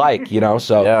and the like, you know,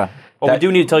 so. Yeah. well, we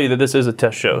do need to tell you that this is a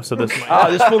test show, so this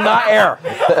might... This will not air.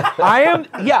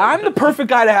 I'm the perfect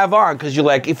guy to have on because you're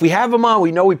like, if we have him on,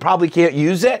 we know we probably can't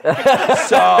use it.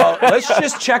 So let's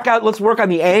just check out, let's work on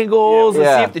the angles and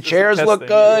see if the chairs look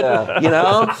good. You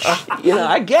know,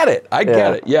 I get it. I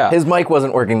get it. Yeah. His mic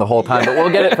wasn't working the whole time, but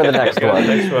we'll get it for the next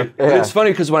one. But it's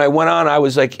funny because when I went on, I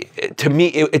was like, to me,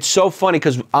 it's so funny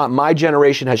because my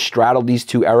generation has straddled these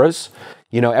two eras.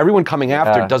 You know, everyone coming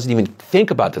after doesn't even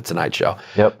think about the Tonight Show.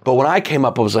 Yep. But when I came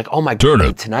up, I was like, oh my God,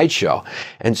 the Tonight Show.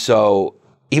 And so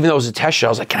even though it was a test show, I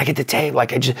was like, can I get the tape?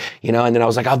 Like, I just, you know, and then I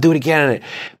was like, I'll do it again.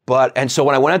 And so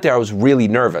when I went out there, I was really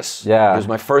nervous. Yeah. It was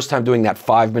my first time doing that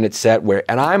 5-minute set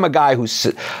and I'm a guy who's,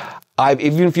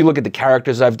 even if you look at the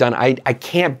characters I've done, I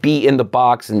can't be in the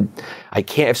box and I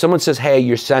can't, if someone says, hey,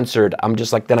 you're censored, I'm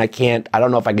just like, then I don't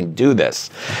know if I can do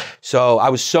this. So I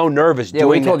was so nervous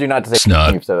doing we told you not to say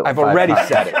snot. You've said it like I've already 5 times.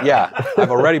 said it, yeah. I've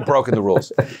already broken the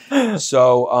rules.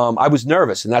 So I was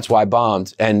nervous and that's why I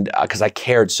bombed and because I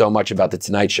cared so much about the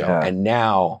Tonight Show and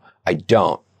now I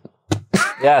don't.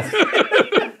 Yes.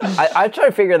 I try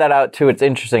to figure that out too. It's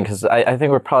interesting because I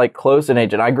think we're probably close in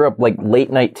age, and I grew up like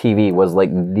late night TV was like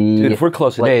the Dude, if we're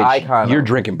close in age, icon. you're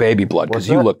drinking baby blood because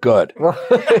you look good.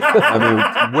 I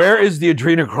mean, where is the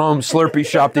adrenochrome Slurpee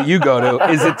shop that you go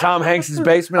to? Is it Tom Hanks's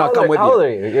basement? I'll come with you. How old are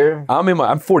you?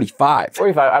 I'm 45.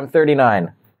 45. I'm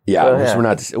 39. Yeah, So, we're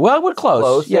not. Well, we're close.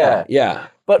 Close, yeah.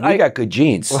 But we got good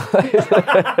genes.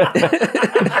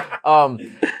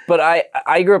 But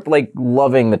I grew up like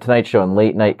loving the Tonight Show and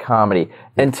late night comedy,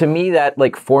 and to me that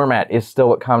like format is still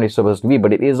what comedy's supposed to be.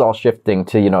 But it is all shifting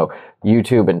to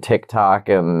YouTube and TikTok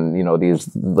and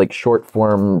these like short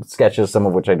form sketches, some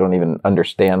of which I don't even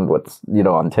understand what's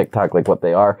on TikTok like what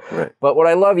they are. Right. But what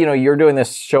I love, you're doing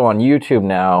this show on YouTube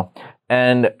now,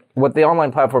 and what the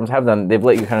online platforms have done, they've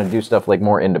let you kind of do stuff like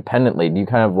more independently. Do you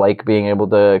kind of like being able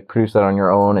to produce that on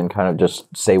your own and kind of just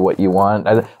say what you want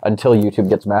until YouTube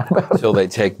gets mad about it? Until they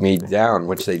take me down,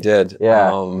 which they did.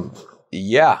 Yeah.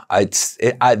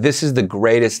 This is the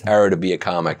greatest era to be a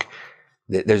comic.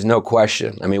 There's no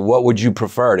question. I mean, what would you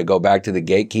prefer, to go back to the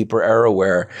gatekeeper era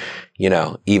where,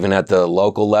 even at the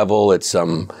local level, it's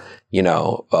some,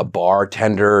 a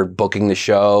bartender booking the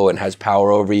show and has power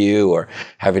over you, or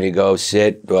having to go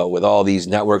sit with all these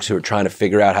networks who are trying to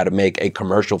figure out how to make a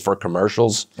commercial for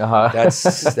commercials.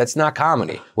 That's not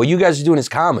comedy. What you guys are doing is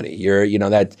comedy.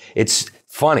 That it's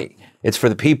funny. It's for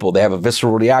the people. They have a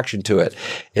visceral reaction to it.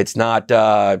 It's not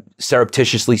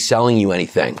surreptitiously selling you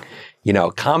anything.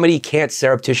 Comedy can't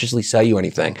surreptitiously sell you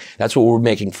anything. That's what we're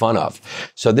making fun of.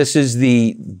 So this is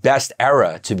the best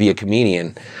era to be a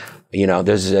comedian.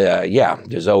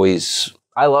 There's always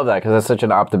I love that because that's such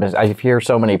an optimist. I hear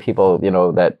so many people,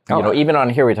 that even on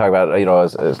here we talk about,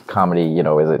 as comedy,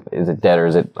 is it dead or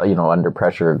is it under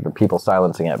pressure? The people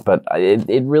silencing it, but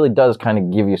it really does kind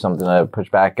of give you something to push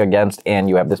back against, and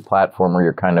you have this platform where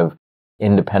you're kind of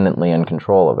independently in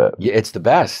control of it. Yeah, it's the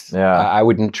best. Yeah, I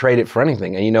wouldn't trade it for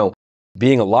anything. And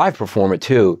being a live performer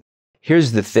too.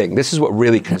 Here's the thing. This is what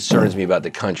really concerns me about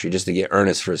the country. Just to get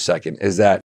earnest for a second, is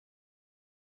that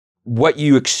what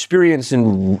you experience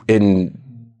in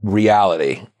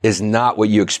reality is not what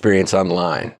you experience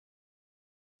online.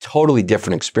 Totally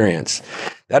different experience.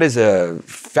 That is a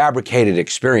fabricated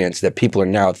experience that people are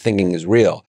now thinking is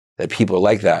real, that people are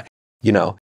like that.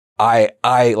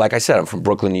 I like I said, I'm from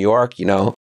Brooklyn, New York,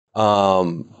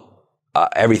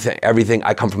 everything.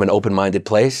 I come from an open-minded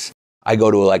place. I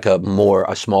go to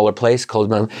a smaller place,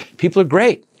 closed-minded. People are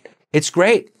great. It's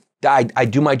great. I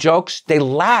do my jokes, they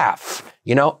laugh.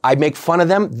 I make fun of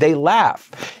them, they laugh.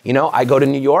 I go to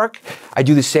New York, I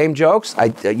do the same jokes.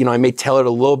 I may tell it a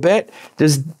little bit.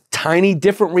 There's tiny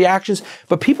different reactions,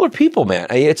 but people are people, man.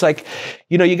 It's like,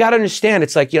 you got to understand.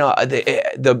 It's like,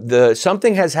 the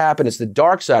something has happened. It's the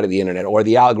dark side of the internet, or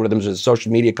the algorithms, or the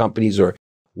social media companies, or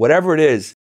whatever it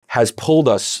is, has pulled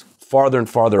us farther and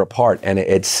farther apart, and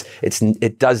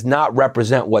it does not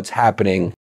represent what's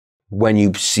happening when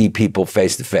you see people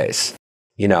face to face,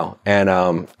 and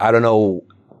I don't know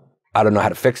how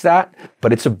to fix that,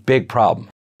 but it's a big problem.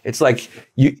 It's like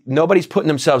nobody's putting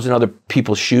themselves in other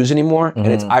people's shoes anymore, and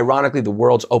it's ironically the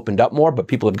world's opened up more, but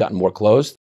people have gotten more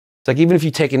closed. It's like, even if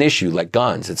you take an issue like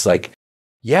guns, it's like,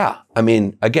 yeah, I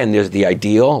mean, again, there's the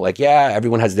ideal, like, yeah,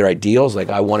 everyone has their ideals, like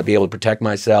I want to be able to protect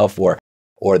myself,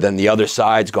 or then the other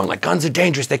side's going like, guns are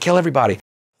dangerous, they kill everybody.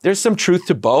 There's some truth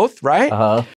to both,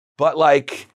 right? But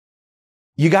like,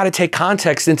 you got to take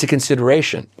context into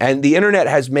consideration. And the internet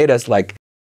has made us like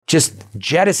just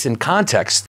jettison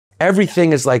context.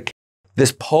 Everything is like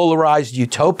this polarized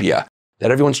utopia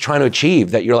that everyone's trying to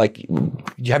achieve, that you're like,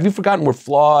 have you forgotten we're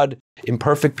flawed,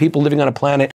 imperfect people living on a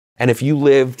planet? And if you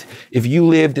lived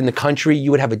in the country,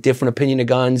 you would have a different opinion of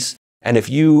guns. And if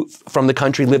you from the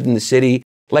country lived in the city,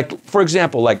 like, for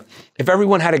example, like if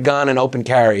everyone had a gun and open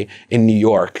carry in New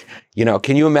York,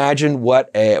 can you imagine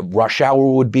what a rush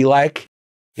hour would be like?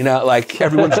 Like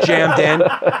everyone's jammed in,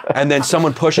 and then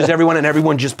someone pushes everyone, and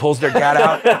everyone just pulls their gat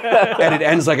out, and it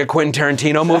ends like a Quentin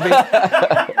Tarantino movie.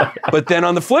 But then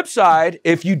on the flip side,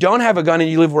 if you don't have a gun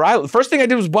and you live where I live, the first thing I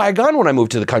did was buy a gun when I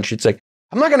moved to the country. It's like,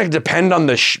 I'm not going to depend on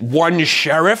the one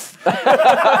sheriff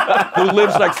who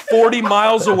lives like 40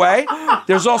 miles away.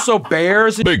 There's also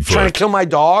bears trying to kill my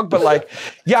dog. But like,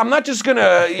 yeah, I'm not just going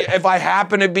to, if I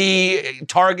happen to be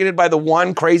targeted by the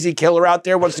one crazy killer out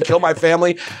there who wants to kill my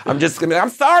family, I'm just going to, I'm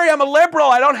sorry, I'm a liberal.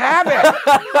 I don't have it.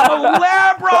 I'm a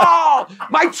liberal.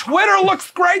 My Twitter looks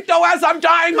great though as I'm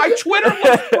dying. My Twitter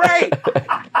looks great.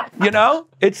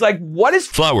 It's like, what is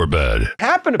flower bed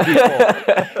happen to people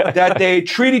that they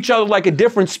treat each other like a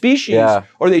different species,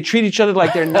 or they treat each other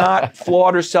like they're not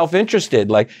flawed or self-interested.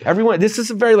 Like everyone, this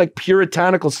is a very like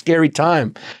puritanical, scary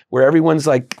time where everyone's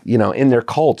like, in their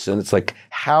cults, and it's like,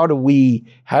 how do we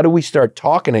start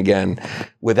talking again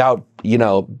without,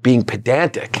 being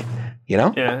pedantic,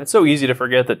 Yeah, it's so easy to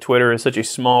forget that Twitter is such a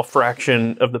small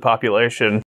fraction of the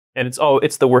population, and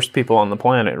it's the worst people on the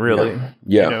planet, really.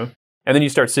 Yeah. And then you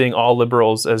start seeing all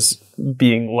liberals as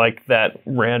being like that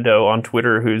rando on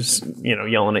Twitter who's,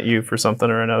 yelling at you for something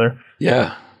or another.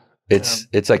 Yeah.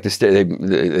 It's like they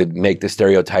make the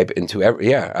stereotype into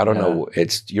I don't know.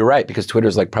 You're right, because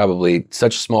Twitter's like probably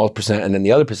such a small percent, and then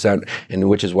the other percent, and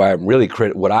which is why I'm really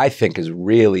what I think is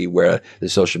really where the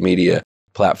social media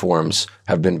platforms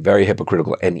have been very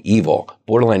hypocritical and evil,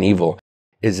 borderline evil,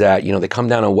 is that, they come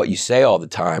down on what you say all the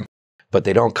time, but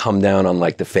they don't come down on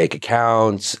like the fake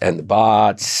accounts and the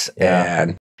bots,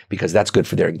 and because that's good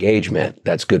for their engagement,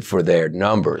 that's good for their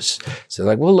numbers. So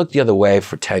like, we'll look the other way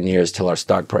for 10 years till our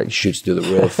stock price shoots through the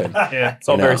roof. And it's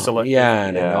all very selective.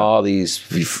 And all these,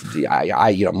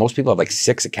 most people have like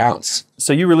 6 accounts.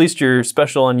 So you released your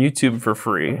special on YouTube for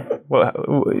free.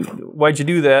 Why'd you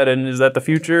do that? And is that the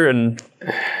future? And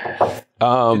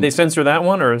did they censor that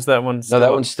one, or is that one still No,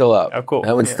 that one's still up. Oh, cool.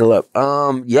 That one's still up.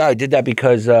 I did that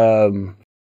because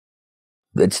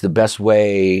it's the best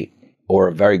way, or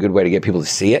a very good way, to get people to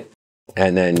see it.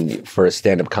 And then for a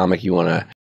stand-up comic, you want to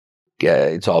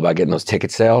it's all about getting those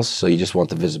ticket sales. So you just want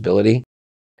the visibility.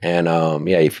 And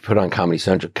if you put on Comedy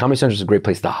Central is a great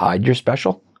place to hide your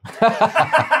special.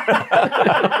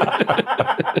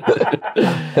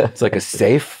 It's like a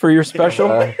safe for your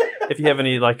special. if you have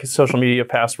any like social media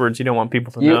passwords you don't want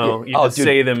people to know, you just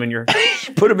say them in your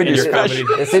put them in your comedy.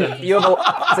 It seems like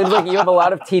you have a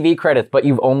lot of TV credits, but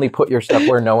you've only put your stuff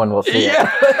where no one will see it.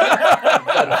 I've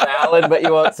done Ballad, but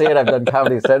you won't see it. I've done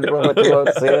Comedy Central, but you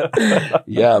won't see it.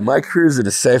 Yeah, my crew's in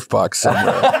a safe box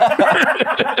somewhere.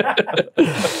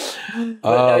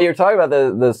 You're talking about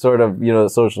the sort of, the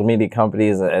social media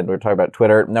companies, and we're talking about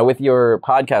Twitter. Now, with your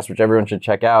podcast, which everyone should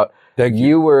check out,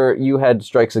 you had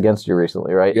strikes against you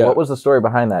recently, right? Yeah. What was the story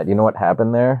behind that? Do you know what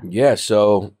happened there? Yeah,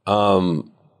 so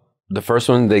the first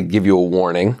one, they give you a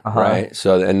warning, right?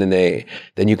 So, and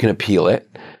then you can appeal it.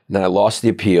 And then I lost the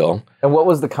appeal. And what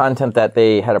was the content that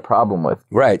they had a problem with?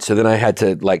 Right, so then I had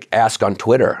to ask on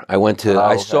Twitter.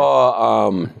 I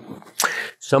saw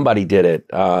somebody did it.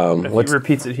 If he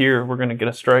repeats it here, we're going to get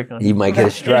a strike on you. Might get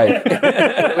a strike. We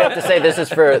have to say this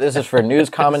is for news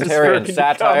commentary and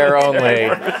satire only.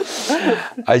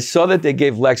 I saw that they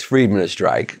gave Lex Friedman a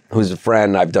strike, who's a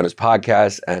friend. I've done his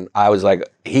podcast, and I was like,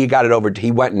 he got it over.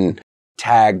 He went and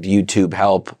tagged YouTube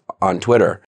help on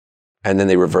Twitter, and then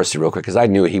they reversed it real quick because I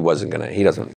knew he wasn't gonna. He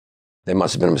doesn't. They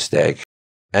must have been a mistake.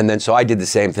 And then so I did the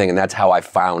same thing, and that's how I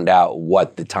found out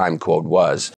what the time code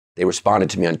was. They responded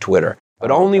to me on Twitter. But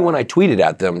only when I tweeted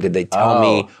at them did they tell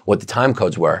me what the time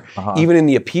codes were. Even in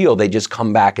the appeal, they just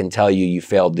come back and tell you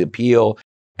failed the appeal.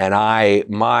 And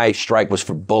my strike was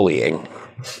for bullying.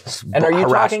 And are you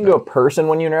talking to a person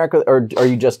when you interact with, or are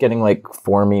you just getting like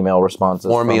form email responses?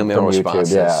 Form email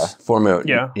responses.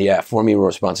 Yeah. Form email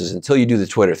responses until you do the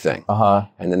Twitter thing.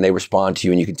 And then they respond to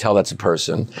you and you can tell that's a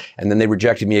person. And then they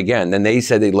rejected me again. Then they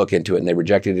said they'd look into it and they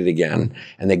rejected it again.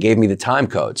 And they gave me the time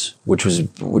codes, which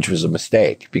was a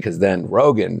mistake because then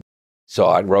Rogan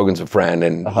saw it. Rogan's a friend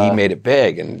and he made it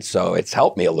big. And so it's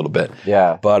helped me a little bit.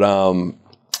 Yeah. But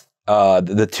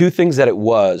the two things that it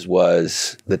was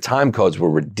the time codes were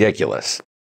ridiculous.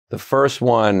 The first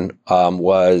one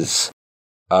was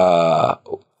a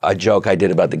joke I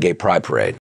did about the gay pride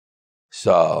parade.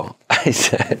 So I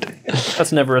said...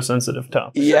 That's never a sensitive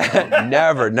topic. Yeah,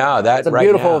 never. No, that's a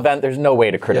beautiful event. There's no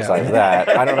way to criticize that.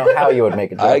 I don't know how you would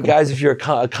make a joke. Guys, if you're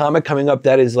a comic coming up,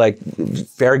 that is like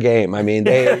fair game. I mean,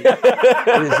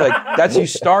 it's like, that's you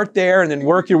start there and then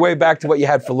work your way back to what you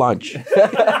had for lunch.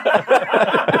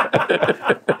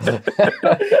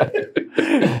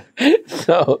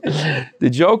 So the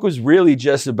joke was really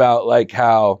just about like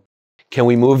how can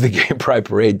we move the gay pride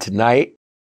parade tonight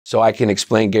so I can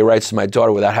explain gay rights to my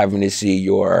daughter without having to see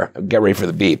your get ready for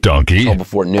the beep donkey until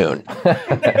before noon.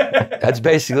 That's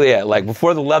basically it. Like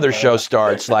before the leather show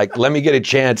starts, like let me get a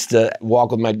chance to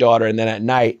walk with my daughter, and then at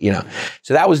night,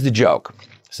 So that was the joke.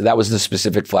 So that was the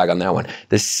specific flag on that one.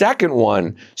 The second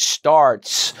one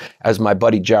starts as my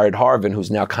buddy Jared Harvin, who's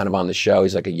now kind of on the show.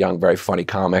 He's like a young, very funny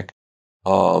comic.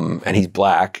 And he's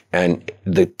black. And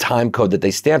the time code that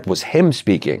they stamped was him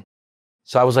speaking.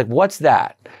 So I was like, what's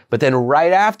that? But then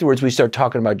right afterwards, we start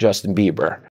talking about Justin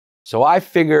Bieber. So I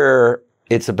figure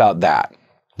it's about that,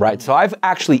 right? So I've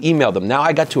actually emailed them. Now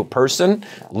I got to a person,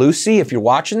 Lucy, if you're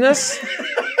watching this.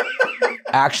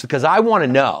 Actually, because I want to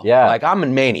know. Yeah. Like, I'm a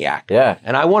maniac. Yeah.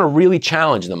 And I want to really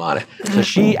challenge them on it. So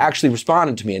she actually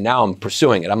responded to me, and now I'm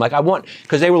pursuing it. I'm like,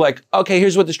 because they were like, okay,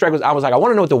 here's what the strike was. I was like, I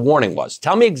want to know what the warning was.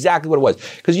 Tell me exactly what it was.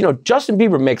 Because, Justin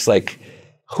Bieber makes like,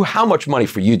 how much money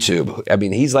for YouTube? I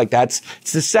mean, he's like, it's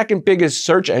the second biggest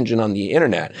search engine on the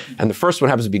internet. And the first one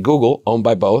happens to be Google, owned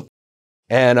by both.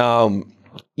 And,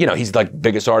 he's like the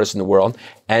biggest artist in the world.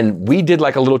 And we did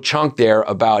like a little chunk there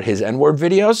about his N-word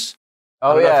videos.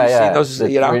 Oh, yeah. Those,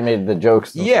 we made the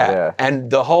jokes. Yeah.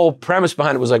 And the whole premise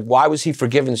behind it was like, why was he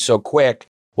forgiven so quick?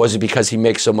 Was it because he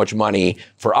makes so much money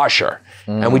for Usher?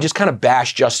 And we just kind of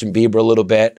bashed Justin Bieber a little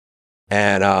bit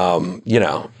and,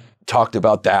 talked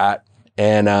about that.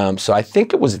 And so I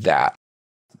think it was that.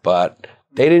 But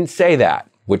they didn't say that,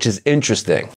 which is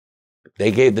interesting.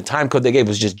 The time code they gave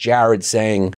was just Jared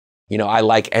saying, I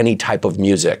like any type of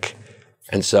music.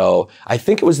 And so I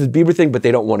think it was the Bieber thing, but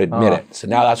they don't want to admit it. So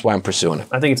now that's why I'm pursuing it.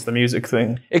 I think it's the music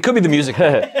thing. It could be the music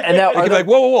thing. And now it could be like,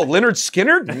 whoa, Lynyrd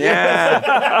Skynyrd? Yeah,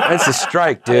 that's a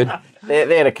strike, dude.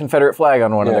 They had a Confederate flag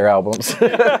on one of their albums.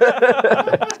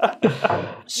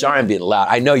 Sorry I'm being loud.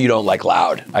 I know you don't like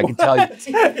loud. I can tell you.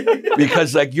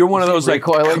 Because you're one of those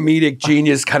comedic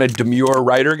genius kind of demure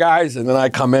writer guys, and then I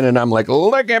come in and I'm like,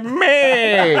 look at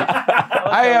me.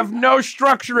 I have no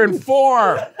structure and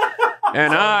form.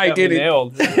 And I did it.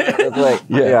 Nailed. It's like,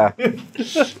 yeah.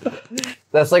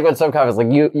 That's like when some comics,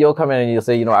 you'll come in and you'll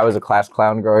say, I was a class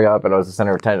clown growing up and I was the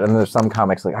center of attention. And there's some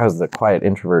comics I was the quiet,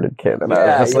 introverted kid. And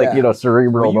I was just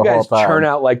cerebral the whole time. You guys turn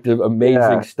out like the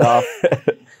amazing stuff.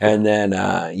 And then,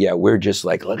 we're just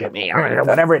like, look at me,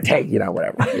 whatever it takes,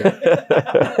 whatever.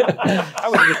 Yeah. I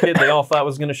was a kid they all thought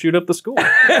was going to shoot up the school. You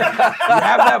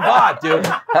have that vibe, dude.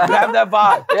 You have that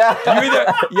vibe.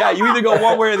 Yeah. You either go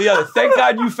one way or the other. Thank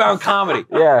God you found comedy.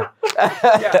 Yeah.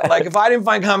 Yeah, like if I didn't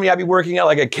find comedy, I'd be working at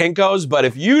like a Kinko's. But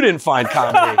if you didn't find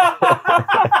comedy,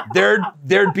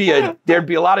 there'd be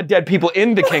a lot of dead people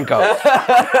in the Kinko's.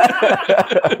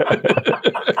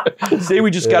 See,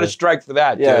 we just got a strike for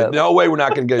that. Yeah. Dude. No way, we're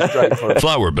not going to get a strike for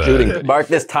Flower bag. shooting. Mark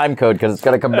this time code because it's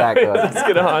going to come back. It's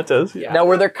going to haunt us. Yeah. Now,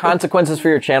 were there consequences for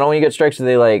your channel when you get strikes? Do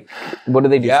they what do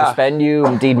they do? Yeah. Suspend you,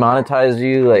 demonetize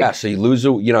you? Yeah, so you lose,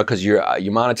 because you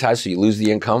monetize, so you lose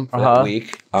the income for that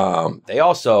week. They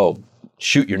also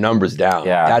shoot your numbers down.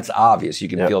 Yeah. That's obvious. You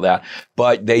can feel that.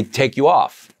 But they take you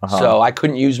off. So I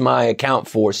couldn't use my account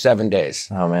for 7 days.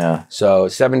 Oh, man. So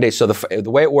 7 days. So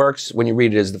the way it works when you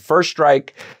read it is the first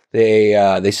strike,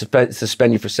 they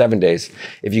suspend you for 7 days.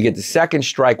 If you get the second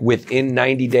strike within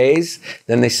 90 days,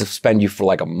 then they suspend you for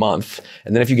like a month.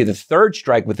 And then if you get the third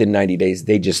strike within 90 days,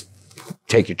 they just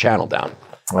take your channel down.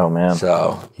 Oh, man.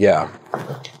 So, yeah.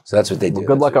 So that's what they do. Well,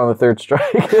 good luck on the third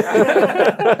strike.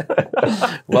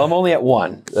 Well, I'm only at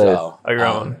one. So, You're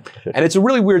on. and it's a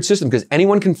really weird system because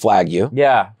anyone can flag you.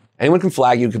 Yeah. Anyone can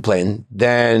flag you, complain.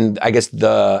 Then I guess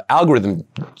the algorithm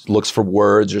looks for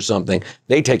words or something.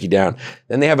 They take you down.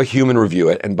 Then they have a human review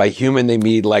it. And by human, they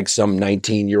mean like some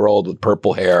 19-year-old with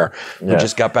purple hair who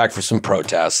just got back for some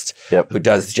protest. Yep. Who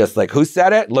does just like, who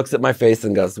said it? Looks at my face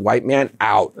and goes, white man,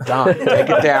 out. Done. Take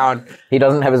it down. He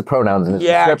doesn't have his pronouns in his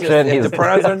description. If the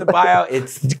pronouns are in the bio,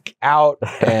 it's out.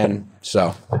 And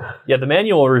so. Yeah, the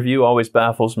manual review always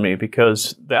baffles me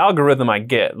because the algorithm I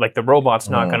get, like the robot's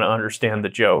not going to understand the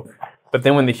joke. But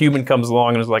then when the human comes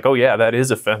along and is like, oh yeah, that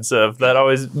is offensive, that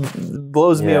always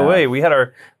blows me away. We had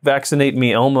our Vaccinate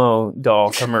Me Elmo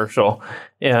doll commercial,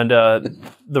 and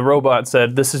the robot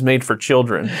said, this is made for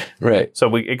children. Right.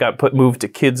 So it got moved to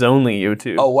kids only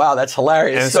YouTube. Oh, wow, that's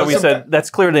hilarious. And so we said, that's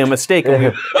clearly a mistake.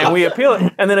 And we appeal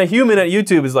it. And then a human at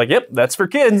YouTube is like, yep, that's for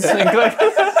kids.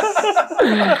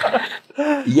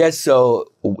 Yes,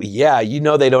 so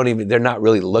they're not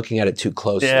really looking at it too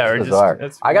closely. Yeah, or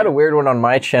Bizarre. I got a weird one on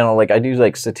my channel. Like I do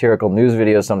like satirical news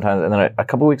videos sometimes, and then a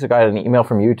couple weeks ago I had an email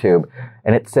from YouTube,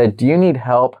 and it said, "Do you need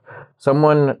help?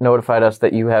 Someone notified us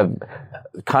that you have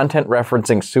content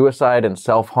referencing suicide and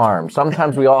self-harm.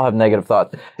 Sometimes we all have negative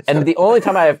thoughts." And the only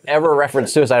time I have ever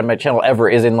referenced suicide on my channel ever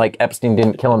is in like Epstein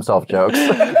didn't kill himself jokes.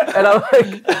 and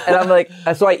I'm like,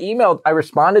 so I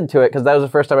responded to it because that was the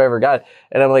first time I ever got it.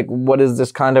 And I'm like, what is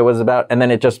this content was about? And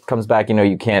then it just comes back,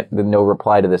 you can't, no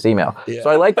reply to this email. Yeah. So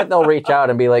I like that they'll reach out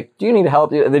and be like, do you need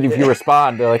help? And then if you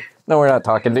respond, they're like, no, we're not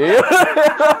talking to you.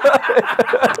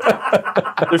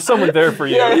 There's someone there for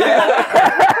you.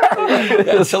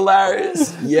 That's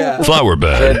hilarious. Yeah. Flower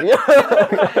bag.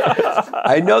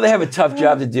 I know they have a tough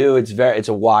job to do. It's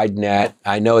a wide net.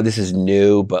 I know this is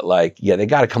new, but they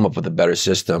got to come up with a better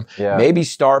system. Yeah. Maybe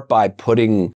start by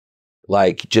putting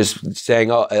just saying,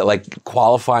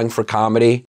 qualifying for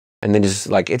comedy, and then just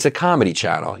it's a comedy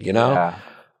channel, Yeah.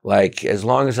 As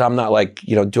long as I'm not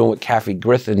doing what Kathy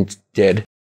Griffin did,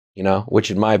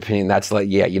 which in my opinion, that's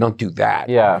you don't do that.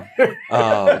 Yeah.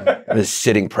 The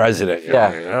sitting president.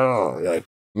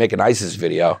 Make an ISIS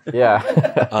video. Yeah.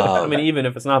 I mean, even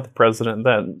if it's not the president,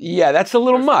 then that's a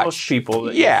little much. Most people.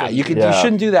 That you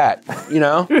shouldn't do that.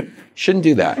 Shouldn't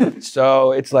do that.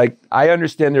 So it's I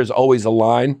understand there's always a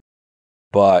line,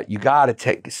 but you got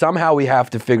to somehow we have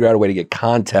to figure out a way to get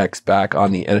context back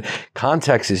on the end.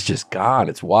 Context is just gone.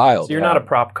 It's wild. So you're not a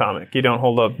prop comic. You don't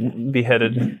hold up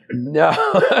beheaded. No.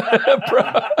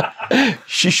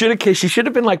 She should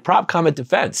have been like prop comic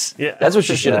defense. Yeah. That's what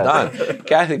she should have done.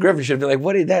 Kathy Griffin should have been like,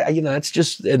 what is that? That's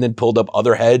just, and then pulled up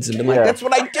other heads and been like, that's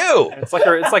what I do. It's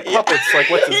like puppets. Like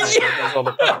what's his name? Does all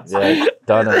the puppets. Yeah.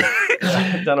 Dunham.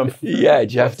 Dunham. Yeah,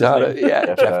 Jeff Dunham.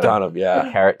 Yeah, Jeff Dunham.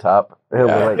 Yeah. Carrot Top. He'll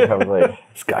be like,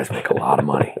 these guys make a lot of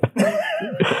money.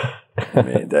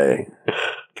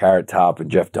 Carrot Top and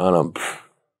Jeff Dunham.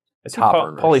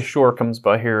 Top Pauly Shore comes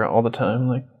by here all the time.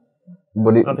 I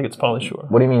don't think it's Pauly Shore.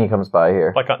 What do you mean he comes by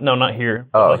here? No, not here.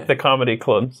 Oh. The comedy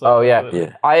club. So oh,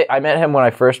 yeah. I met him when I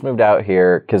first moved out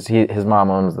here because his mom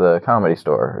owns the Comedy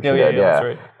Store. Yeah, that's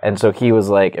right. And so he was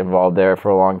involved there for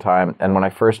a long time. And when I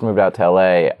first moved out to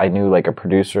LA, I knew a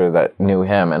producer that knew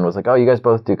him and was like, oh, you guys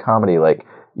both do comedy.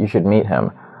 You should meet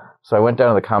him. So I went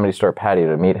down to the Comedy Store patio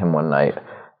to meet him one night.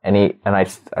 And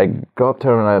I go up to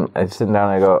him and I sit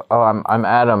down and I go, oh, I'm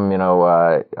Adam,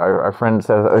 our friend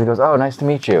says, he goes, oh, nice to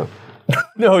meet you.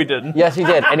 No, he didn't. Yes, he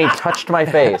did. And he touched my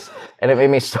face and it made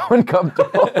me so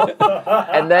uncomfortable.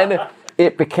 And then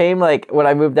it became like, when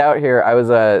I moved out here, I was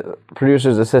a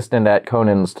producer's assistant at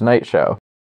Conan's Tonight Show.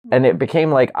 And it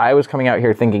became like I was coming out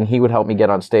here thinking he would help me get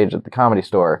on stage at the Comedy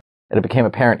Store. And it became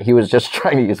apparent he was just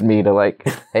trying to use me to like,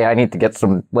 hey, I need to get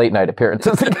some late night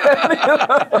appearances again.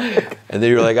 And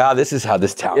then you're like, this is how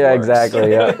this town Yeah, works.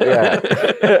 exactly. Yeah.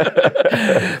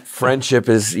 Friendship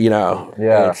is,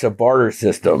 Yeah. it's a barter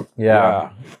system.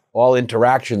 Yeah. All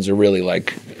interactions are really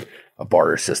like a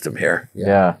barter system here.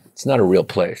 Yeah. It's not a real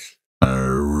place. I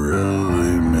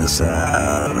really miss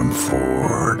Adam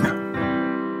Ford.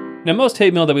 Now, most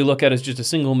hate mail that we look at is just a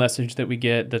single message that we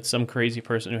get that's some crazy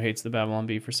person who hates the Babylon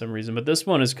Bee for some reason. But this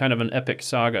one is kind of an epic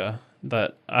saga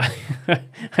that I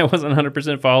wasn't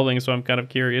 100% following, so I'm kind of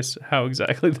curious how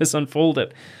exactly this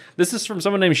unfolded. This is from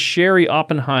someone named Sherry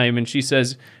Oppenheim, and she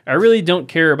says, I really don't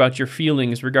care about your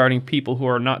feelings regarding people who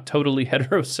are not totally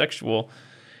heterosexual,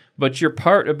 but your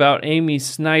part about Amy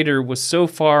Snyder was so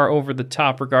far over the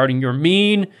top regarding your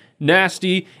mean,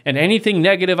 nasty, and anything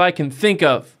negative I can think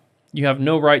of. You have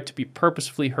no right to be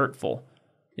purposefully hurtful.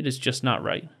 It is just not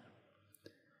right.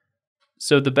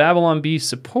 So the Babylon Bee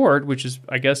support, which is,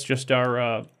 I guess, just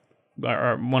our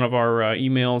one of our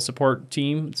email support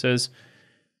team, says,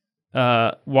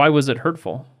 why was it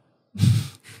hurtful?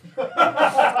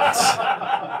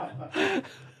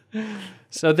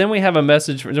 So then we have a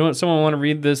message. Someone want to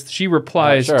read this? She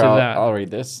replies to that. I'll read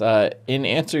this. In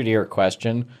answer to your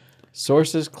question,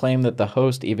 sources claim that the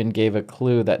host even gave a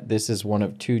clue that this is one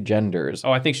of two genders.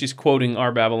 Oh, I think she's quoting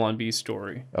our Babylon Bee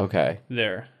story Okay.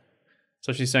 there.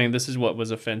 So she's saying this is what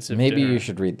was offensive Maybe to her. you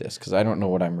should read this because I don't know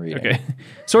what I'm reading. Okay.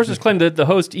 Sources claim that the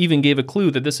host even gave a clue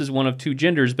that this is one of two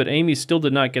genders, but Amy still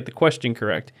did not get the question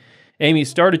correct. Amy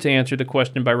started to answer the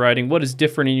question by writing, what is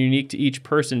different and unique to each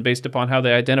person based upon how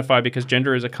they identify, because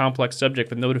gender is a complex subject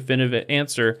with no definitive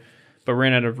answer, but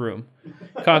ran out of room.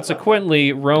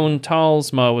 Consequently, Roan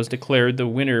Talsma was declared the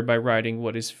winner by writing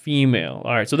what is female.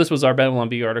 All right, so this was our Babylon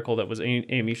Bee article that was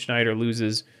Amy Schneider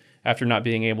loses after not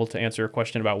being able to answer a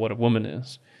question about what a woman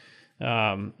is.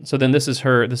 So then this is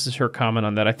her comment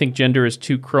on that. I think gender is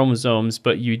two chromosomes,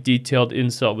 but you detailed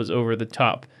insult was over the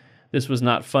top. This was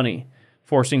not funny.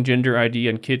 Forcing gender ID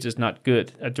on kids is not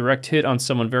good. A direct hit on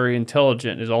someone very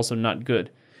intelligent is also not good.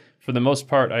 For the most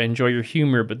part, I enjoy your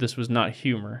humor, but this was not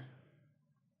humor.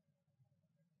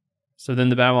 So then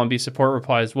the Babylon Bee support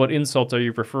replies, what insult are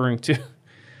you referring to?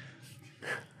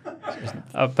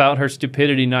 About her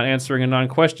stupidity not answering a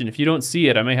non-question. If you don't see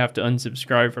it, I may have to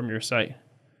unsubscribe from your site.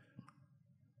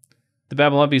 The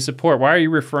Babylon Bee support, why are you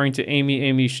referring to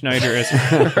Amy Schneider as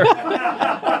her?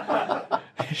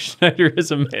 Schneider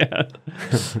is a man.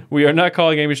 We are not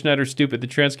calling Amy Schneider stupid. The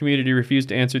trans community refused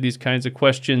to answer these kinds of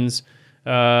questions.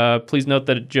 Please note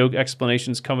that joke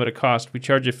explanations come at a cost. We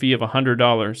charge a fee of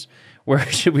 $100. Where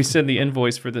should we send the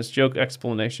invoice for this joke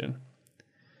explanation?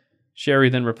 Sherry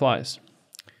then replies,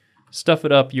 stuff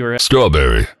it up your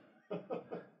Strawberry.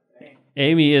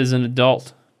 Amy is an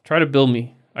adult. Try to bill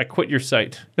me. I quit your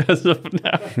site as of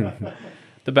now.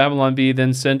 The Babylon Bee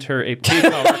then sent her a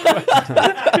PayPal request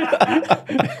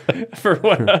for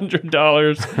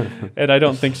 $100, and I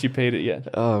don't think she paid it yet.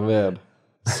 Oh, man.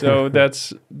 So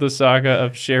that's the saga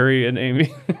of Sherry and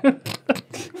Amy.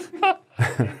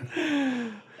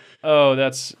 Oh,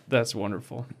 that's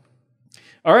wonderful.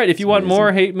 All right, if you want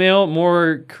more hate mail,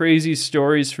 more crazy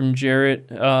stories from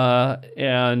Jarret,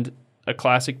 and a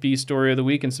classic Bee story of the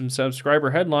week and some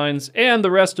subscriber headlines, and the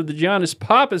rest of the Yannis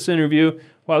Pappas interview.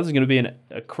 Wow, this is going to be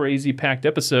a crazy packed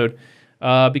episode.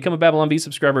 Become a Babylon Bee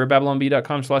subscriber at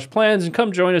babylonbee.com/plans and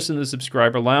come join us in the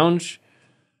subscriber lounge.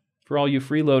 For all you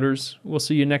freeloaders, we'll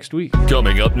see you next week.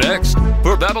 Coming up next,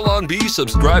 for Babylon Bee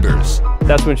subscribers.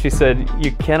 That's when she said,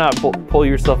 you cannot pull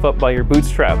yourself up by your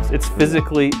bootstraps. It's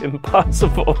physically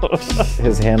impossible.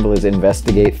 His handle is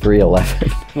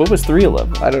Investigate311. What was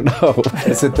 311? I don't know.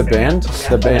 Is it the band?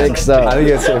 The band. I think so. I think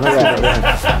it's the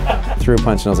band. Threw a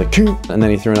punch and I was like, "Koo!" And then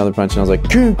he threw another punch and I was like,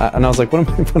 "Koo!" And I was like, what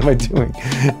am I doing?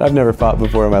 I've never fought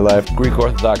before in my life. Greek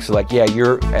Orthodox are like, yeah,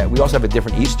 we also have a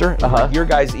different Easter. Like, your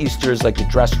guys' Easter is like the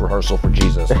dress rehearsal for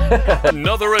Jesus.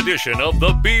 Another edition of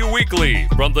the Bee Weekly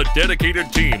from the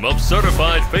dedicated team of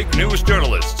certified fake news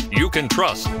journalists you can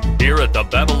trust here at the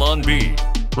Babylon Bee.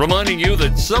 Reminding you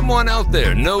that someone out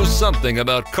there knows something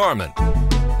about Carmen,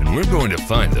 and we're going to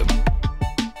find them.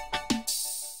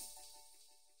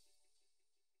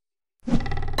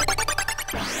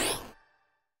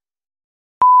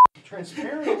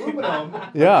 Transparent aluminum.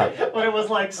 Yeah. But it was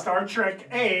like Star Trek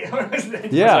A.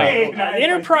 Yeah. A, not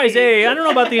Enterprise A. I don't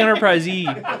know about the Enterprise E.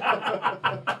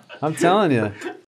 I'm telling you.